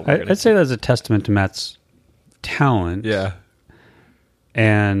 Yeah. So we're gonna I'd say that's a testament to Matt's talent. Yeah.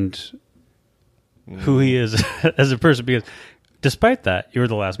 And who he is as a person, because despite that, you were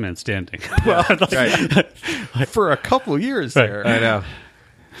the last man standing. Well, for a couple years Right. there. I know.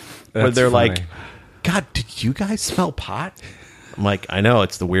 Where That's they're funny. like, God, did you guys smell pot? I'm like, I know,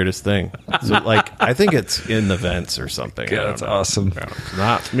 it's the weirdest thing. So, I think it's in the vents or something. I Yeah, don't that's know. awesome. No, it's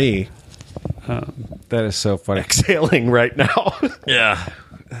not me That is so funny. exhaling right now. Yeah.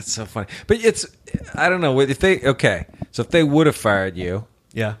 That's so funny. But I don't know, if they would have fired you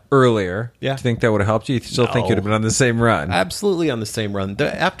Yeah. earlier, Yeah. do you think that would have helped you? You still think No. you'd have been on the same run? Absolutely on the same run.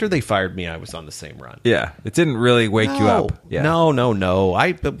 After they fired me, I was on the same run. Yeah. It didn't really wake you up. Yeah. No.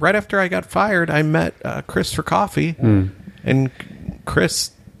 But right after I got fired, I met Chris for coffee, and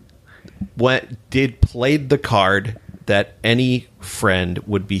Chris played the card that any friend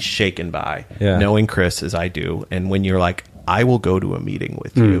would be shaken by, knowing Chris as I do. And when you're like, I will go to a meeting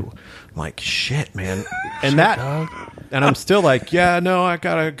with you, I'm like, shit, man, and and I'm still like, yeah, no, I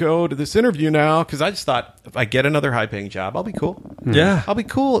gotta go to this interview now because I just thought if I get another high paying job, I'll be cool. Yeah. I'll be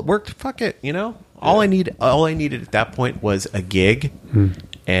cool. It worked. Fuck it. All I needed at that point was a gig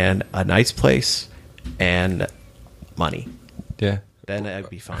and a nice place and money. Yeah. Then I'd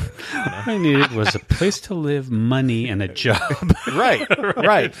be fine. All I needed was a place to live, money, and a job. Right.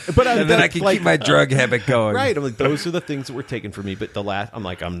 But And then I can keep my drug habit going. right. I'm like, those are the things that were taken from me. But I'm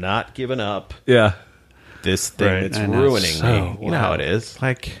like, I'm not giving up Yeah. this thing Right, that's I know. ruining So me. You know how it is.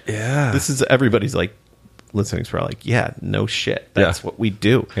 Yeah. This is everybody's listening's probably like, yeah, no shit. That's what we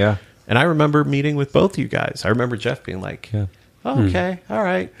do. Yeah. And I remember meeting with both you guys. I remember Jeff being like, oh, okay, all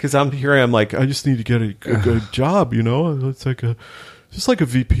right. Because I'm like, I just need to get a good job, It's just like a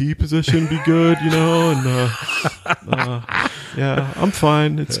VP position be good, and yeah, I'm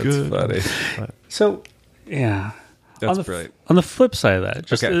fine. It's good. funny. So, yeah. That's brilliant. On the flip side of that,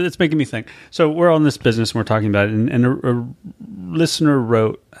 just it's making me think. So we're on this business and we're talking about it, and a listener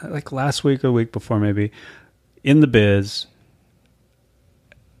wrote last week or the week before maybe, in the biz,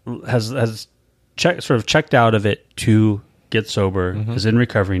 has checked out of it to get sober, is in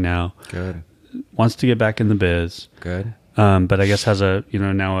recovery now, Good. wants to get back in the biz, Good. but I guess has now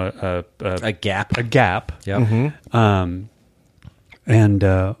A gap. a gap. Yep. And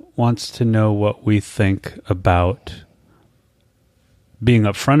wants to know what we think about being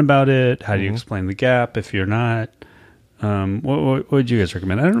upfront about it. How do you explain the gap if you're not? What would you guys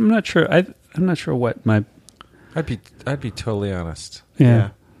recommend? I'm not sure. I'm not sure what my. I'd be totally honest.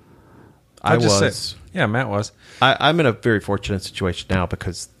 Yeah. I I'd just was. say- yeah, Matt was. I'm in a very fortunate situation now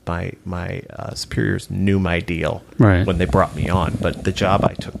because my superiors knew my deal Right. when they brought me on. But the job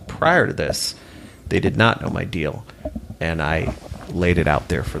I took prior to this, they did not know my deal, and I laid it out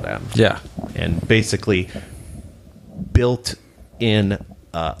there for them. Yeah. And basically built in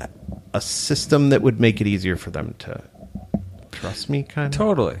a system that would make it easier for them to trust me, kind of.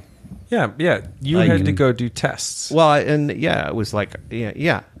 Totally. Yeah. You had to go do tests. Well, it was like,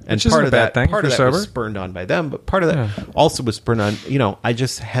 yeah. And part of that was spurned on by them, but part of that also was spurned on, I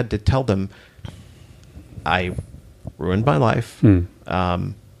just had to tell them I ruined my life. And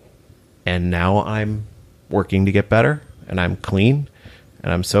now I'm working to get better, and I'm clean,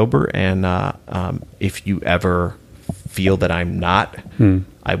 and I'm sober. And if you ever feel that I'm not,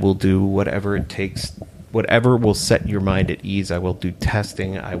 I will do whatever it takes, whatever will set your mind at ease. I will do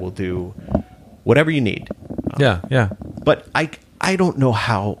testing. I will do whatever you need. Yeah. But I don't know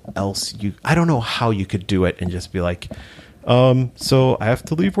how you could do it and just be like, so I have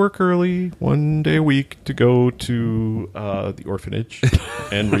to leave work early 1 day a week to go to the orphanage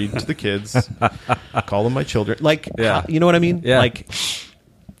and read to the kids, call them my children. Like, you know what I mean? Yeah. Like,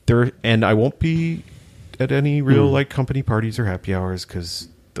 and I won't be at any real like company parties or happy hours because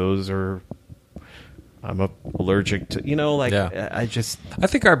those are. I'm allergic to, I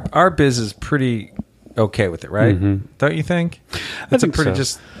think our biz is pretty okay with it, right? Mm-hmm. Don't you think? It's a pretty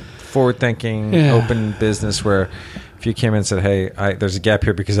just forward-thinking, open business where if you came in and said, hey, there's a gap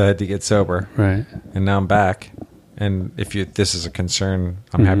here because I had to get sober, right, and now I'm back, and if this is a concern,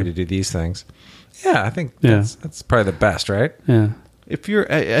 I'm happy to do these things. Yeah, I think that's probably the best, right? Yeah. If you're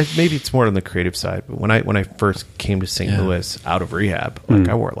maybe it's more on the creative side, but when I first came to St. Louis out of rehab, like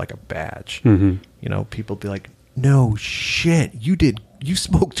I wore it like a badge. People be like, "No shit, you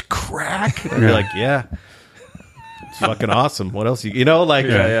smoked crack?" And I'd be like, "Yeah, it's fucking awesome. What else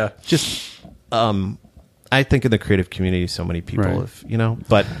just I think in the creative community, so many people have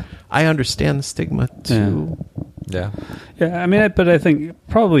but I understand the stigma too. Yeah. I mean, but I think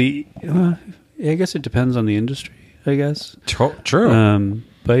probably I guess it depends on the industry. I guess. True.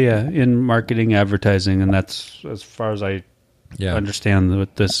 But in marketing, advertising, and that's as far as I understand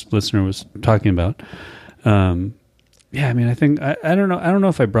what this listener was talking about. I mean, I think I don't know. I don't know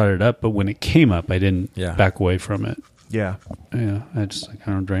if I brought it up, but when it came up, I didn't back away from it. Yeah. I just I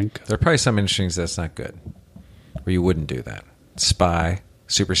don't drink. There are probably some industries that's not good, where you wouldn't do that. Spy,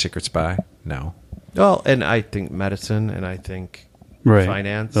 super secret spy. No. Well, and I think medicine, and I think.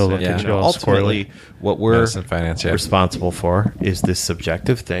 Finance. Ultimately, what we're responsible for is this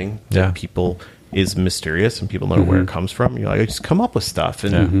subjective thing that people is mysterious and people know where it comes from. You're like, I just come up with stuff,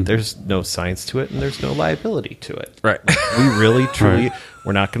 and there's no science to it, and there's no liability to it. Right. We really, truly,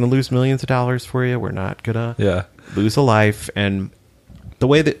 we're not going to lose millions of dollars for you. We're not going to lose a life. And the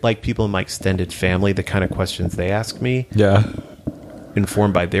way that like people in my extended family, the kind of questions they ask me,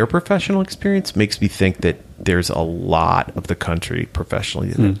 informed by their professional experience, makes me think that there's a lot of the country professionally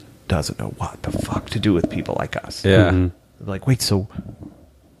that doesn't know what the fuck to do with people like us. Yeah. Like, wait, so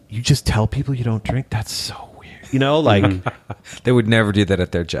you just tell people you don't drink? That's so weird. They would never do that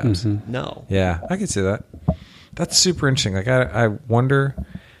at their jobs. No. Yeah, I can see that. That's super interesting. Like, I wonder,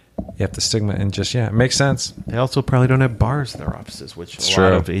 you have the stigma and just, it makes sense. They also probably don't have bars in their offices, which a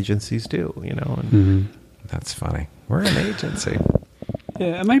lot of agencies do, And That's funny. We're an agency.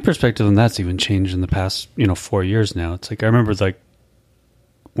 Yeah, my perspective on that's even changed in the past, 4 years now. It's like I remember like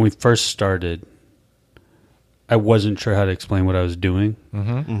when we first started, I wasn't sure how to explain what I was doing.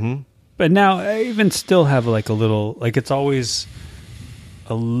 But now I even still have like a little, like it's always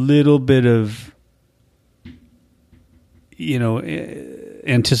a little bit of,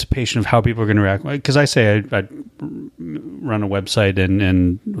 anticipation of how people are going to react. Because I say I'd run a website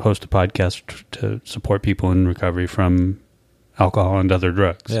and host a podcast to support people in recovery from alcohol and other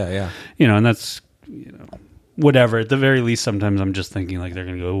drugs. Yeah. And that's, whatever. At the very least, sometimes I'm just thinking like they're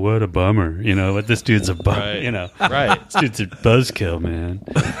going to go, what a bummer, but this dude's a bum, Right. This dude's a buzzkill, man.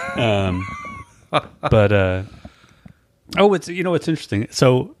 But, it's interesting.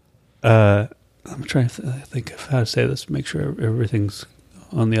 So, I'm trying to think of how to say this, make sure everything's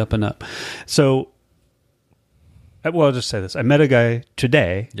on the up and up. So, I'll just say this. I met a guy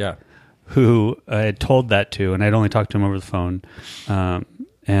today. Yeah. Who I had told that to, and I'd only talked to him over the phone,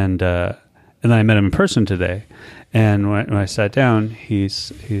 and then I met him in person today. And when I sat down, he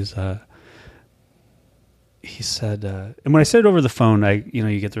said, and when I said it over the phone,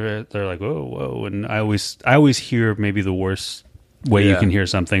 you get they're like, whoa, and I always hear maybe the worst way you can hear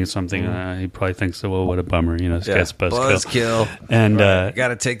something. He probably thinks, well, what a bummer, this guy's buzzkill. And I got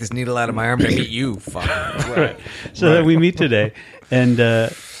to take this needle out of my arm to meet you, fuck. Right. So then we meet today, and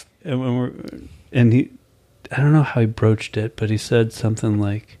he, I don't know how he broached it, but he said something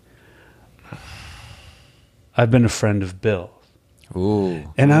like, I've been a friend of Bill's. Ooh.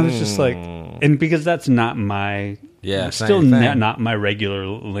 And I was just like, and because that's not my Yeah, it's still not my regular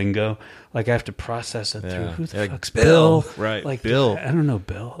lingo. Like I have to process it through. Who the fuck's Bill? Right, Like Bill. I don't know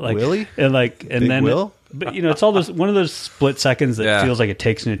Bill. Like Willie? and Big then Will? But it's all those one of those split seconds that Yeah. feels like it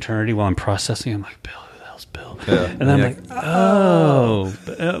takes an eternity while I'm processing. I'm like, Bill, who the hell's Bill? Yeah. And then I'm like, oh.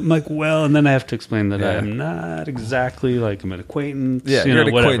 I'm like, well, and then I have to explain that Yeah. I'm not exactly like I'm an acquaintance. Yeah, you you're know,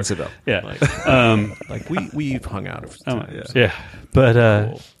 an whatever. acquaintance of Bill. Yeah. Like we've hung out a few times. Yeah. But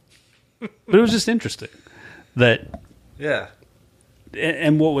but it was just interesting that Yeah.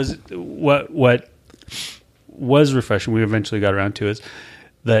 and what was refreshing, we eventually got around to, is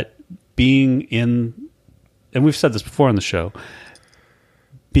that being in, and we've said this before on the show,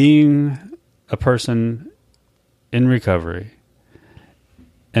 being a person in recovery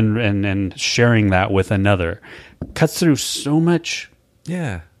and sharing that with another cuts through so much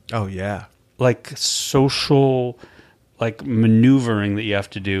Yeah. Oh yeah. like social like maneuvering that you have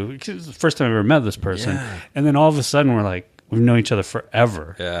to do. 'Cause it's the first time I ever met this person, Yeah. and then all of a sudden we're like, we've known each other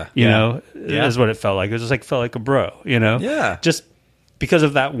forever. Yeah. You Yeah. know, Yeah. is what it felt like. It was just like felt like a bro. You know, Yeah. just because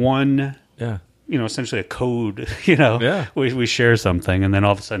of that one. Yeah. You know, essentially a code. You know, Yeah. we share something, and then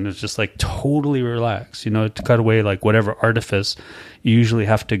all of a sudden it's just like totally relaxed. You know, to cut away like whatever artifice you usually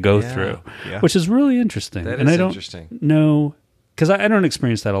have to go through, Yeah. which is really interesting. That and is I don't interesting. know because I don't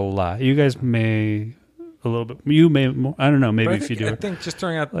experience that a lot. You guys may a little bit. You may more. I don't know. Maybe But if you do I it think just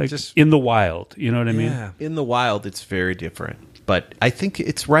throwing out like just in the wild. You know what I mean? yeah. In the wild, it's very different. But I think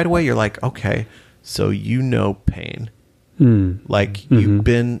it's right away. You're like, okay, so you know pain. Like you've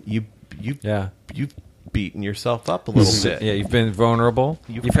been Yeah. you've beaten yourself up a little bit. Yeah, you've been vulnerable.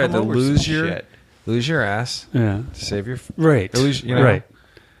 You've You've had come to over lose some your shit. ass Yeah. to save your Right. or lose, you know, Right.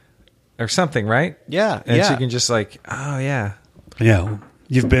 or something, right? Yeah, And yeah. so you can just like, oh yeah, Yeah.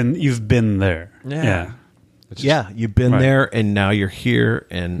 You've been there. Yeah. Yeah, you've been Right. there, and now you're here,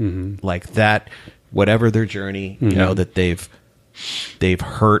 and like that, whatever their journey, you know that they've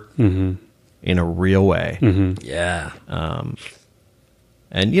hurt in a real way, yeah,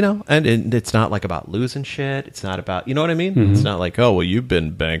 and you know, and it's not like about losing shit. It's not about, you know what I mean. It's not like, oh well, you've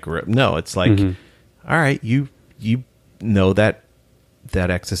been bankrupt. No, it's like, all right, you know that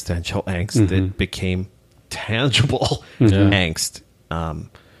existential angst that became tangible angst.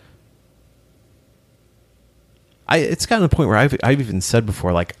 It's gotten to the point where I've even said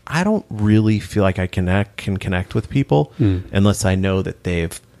before, like, I don't really feel like I can connect with people unless I know that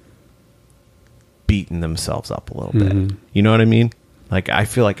they've beaten themselves up a little bit. You know what I mean? Like, I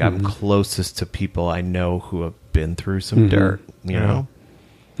feel like I'm closest to people I know who have been through some dirt. You know,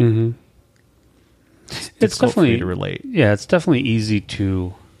 It's difficult for definitely me to relate. Yeah, it's definitely easy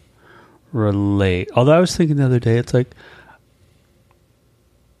to relate. Although I was thinking the other day, it's like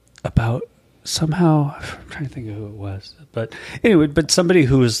about somehow I'm trying to think of who it was, but anyway, but somebody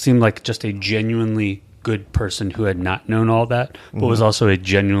who seemed like just a genuinely good person who had not known all that, but was also a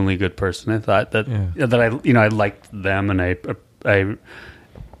genuinely good person. I thought that I liked them, and I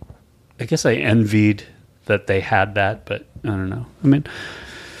guess I envied that they had that, but I don't know. I mean,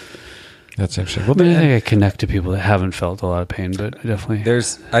 that's interesting. I think I connect to people that haven't felt a lot of pain, but I definitely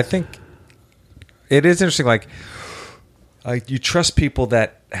I think it is interesting. Like you trust people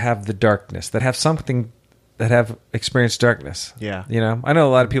that have the darkness, that have something, that have experienced darkness. Yeah. You know, I know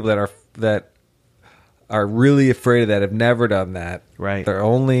a lot of people that are really afraid of that, have never done that. Right. They're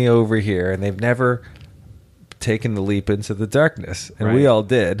only over here, and they've never taken the leap into the darkness, and we Right. all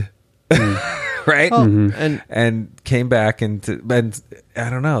did. Right. And came back and I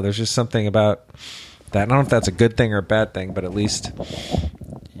don't know. There's just something about that. I don't know if that's a good thing or a bad thing, but at least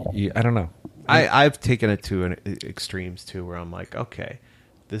I don't know. I've taken it to extremes too, where I'm like, okay,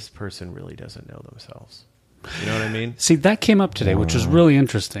 this person really doesn't know themselves. You know what I mean? See, that came up today, which was really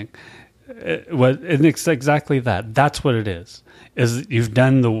interesting. And it's exactly that. That's what it is. Is you've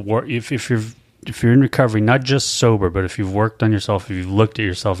done the work. If you're in recovery, not just sober, but if you've worked on yourself, if you've looked at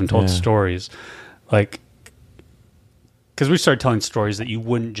yourself and told stories, like, because we started telling stories that you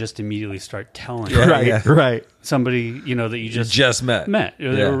wouldn't just immediately start telling. Right. Somebody, that you just met. They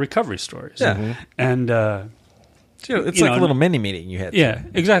Yeah. were recovery stories. Yeah. And It's you like know, a little mini meeting you had. yeah,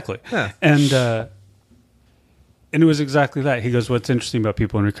 exactly. Yeah. And it was exactly that. He goes, what's interesting about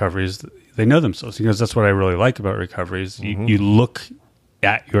people in recovery is they know themselves. He goes, that's what I really like about recovery is you look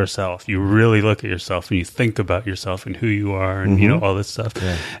at yourself. You really look at yourself and you think about yourself and who you are and, all this stuff.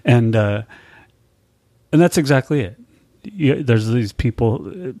 Yeah. And that's exactly it. There's these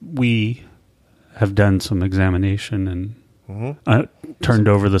people, we have done some examination and turned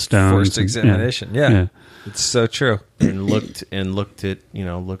over the stones. Forced examination. Yeah. It's so true. And looked at, looked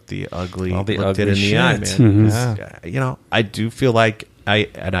the ugly, All the looked ugly it in the shit. eye, man. Mm-hmm. I do feel like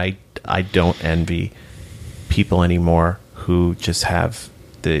I don't envy people anymore who just have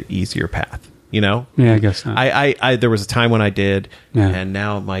the easier path. You know? Yeah, I guess not. I there was a time when I did, and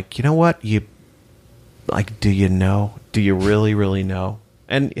now I'm like, you know what? Do you know? Do you really, really know?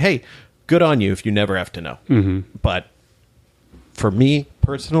 And hey, good on you if you never have to know. Mm-hmm. But for me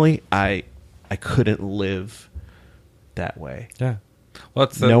personally, I couldn't live that way. Yeah. Well,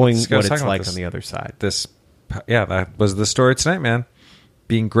 knowing what it's like on the other side. That was the story tonight, man.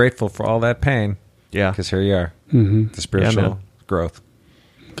 Being grateful for all that pain. Yeah. Because here you are. Mm-hmm. The spiritual growth.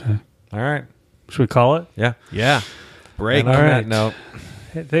 Okay. All right. Should we call it? Yeah. Yeah. Break. And on All that right. note.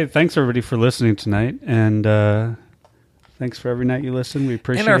 Hey, thanks everybody for listening tonight, and thanks for every night you listen. We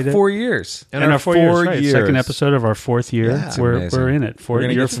appreciate it. In our 4 years. In our 4 years, right. Second episode of our 4th year. Yeah. We're in it. We're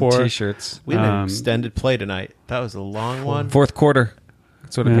gonna year get some 4. T-shirts. We had an extended play tonight. That was a long one. Fourth quarter.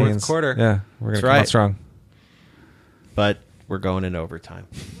 That's what it Yeah. means. Fourth quarter. Yeah. We're That's gonna come right. out strong. But we're going in overtime.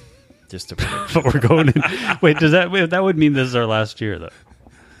 Just to predict. But we're going in. Wait, that would mean this is our last year, though?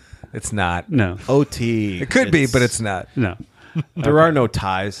 It's not. No. OT. It could be, but it's not. No. There are no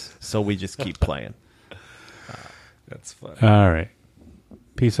ties, so we just keep playing. That's fun. All right.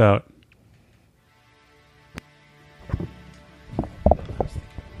 Peace out.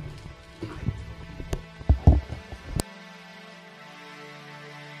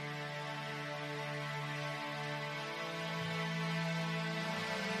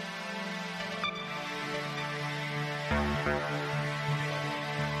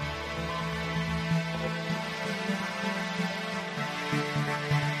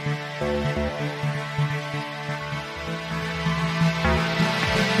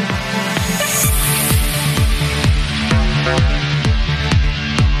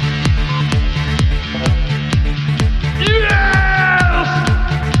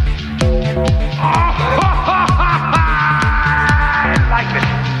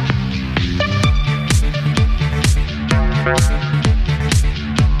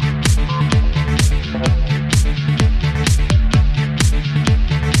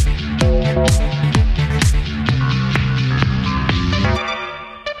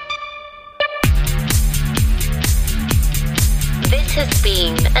 This has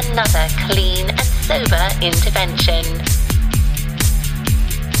been another clean and sober intervention.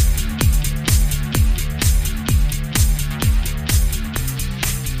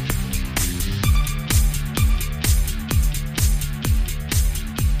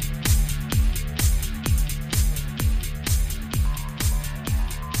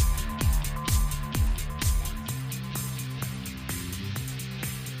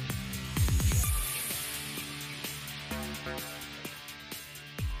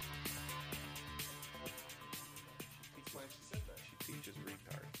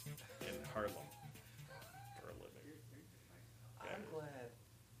 I'm glad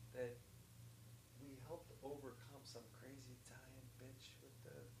that we helped overcome some crazy Italian bitch with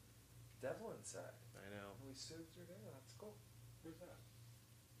the devil inside. I know. We soothed her down. That's cool. Who's that?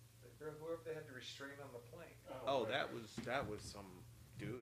 The girl, whoever they had to restrain on the plane. Oh, that was some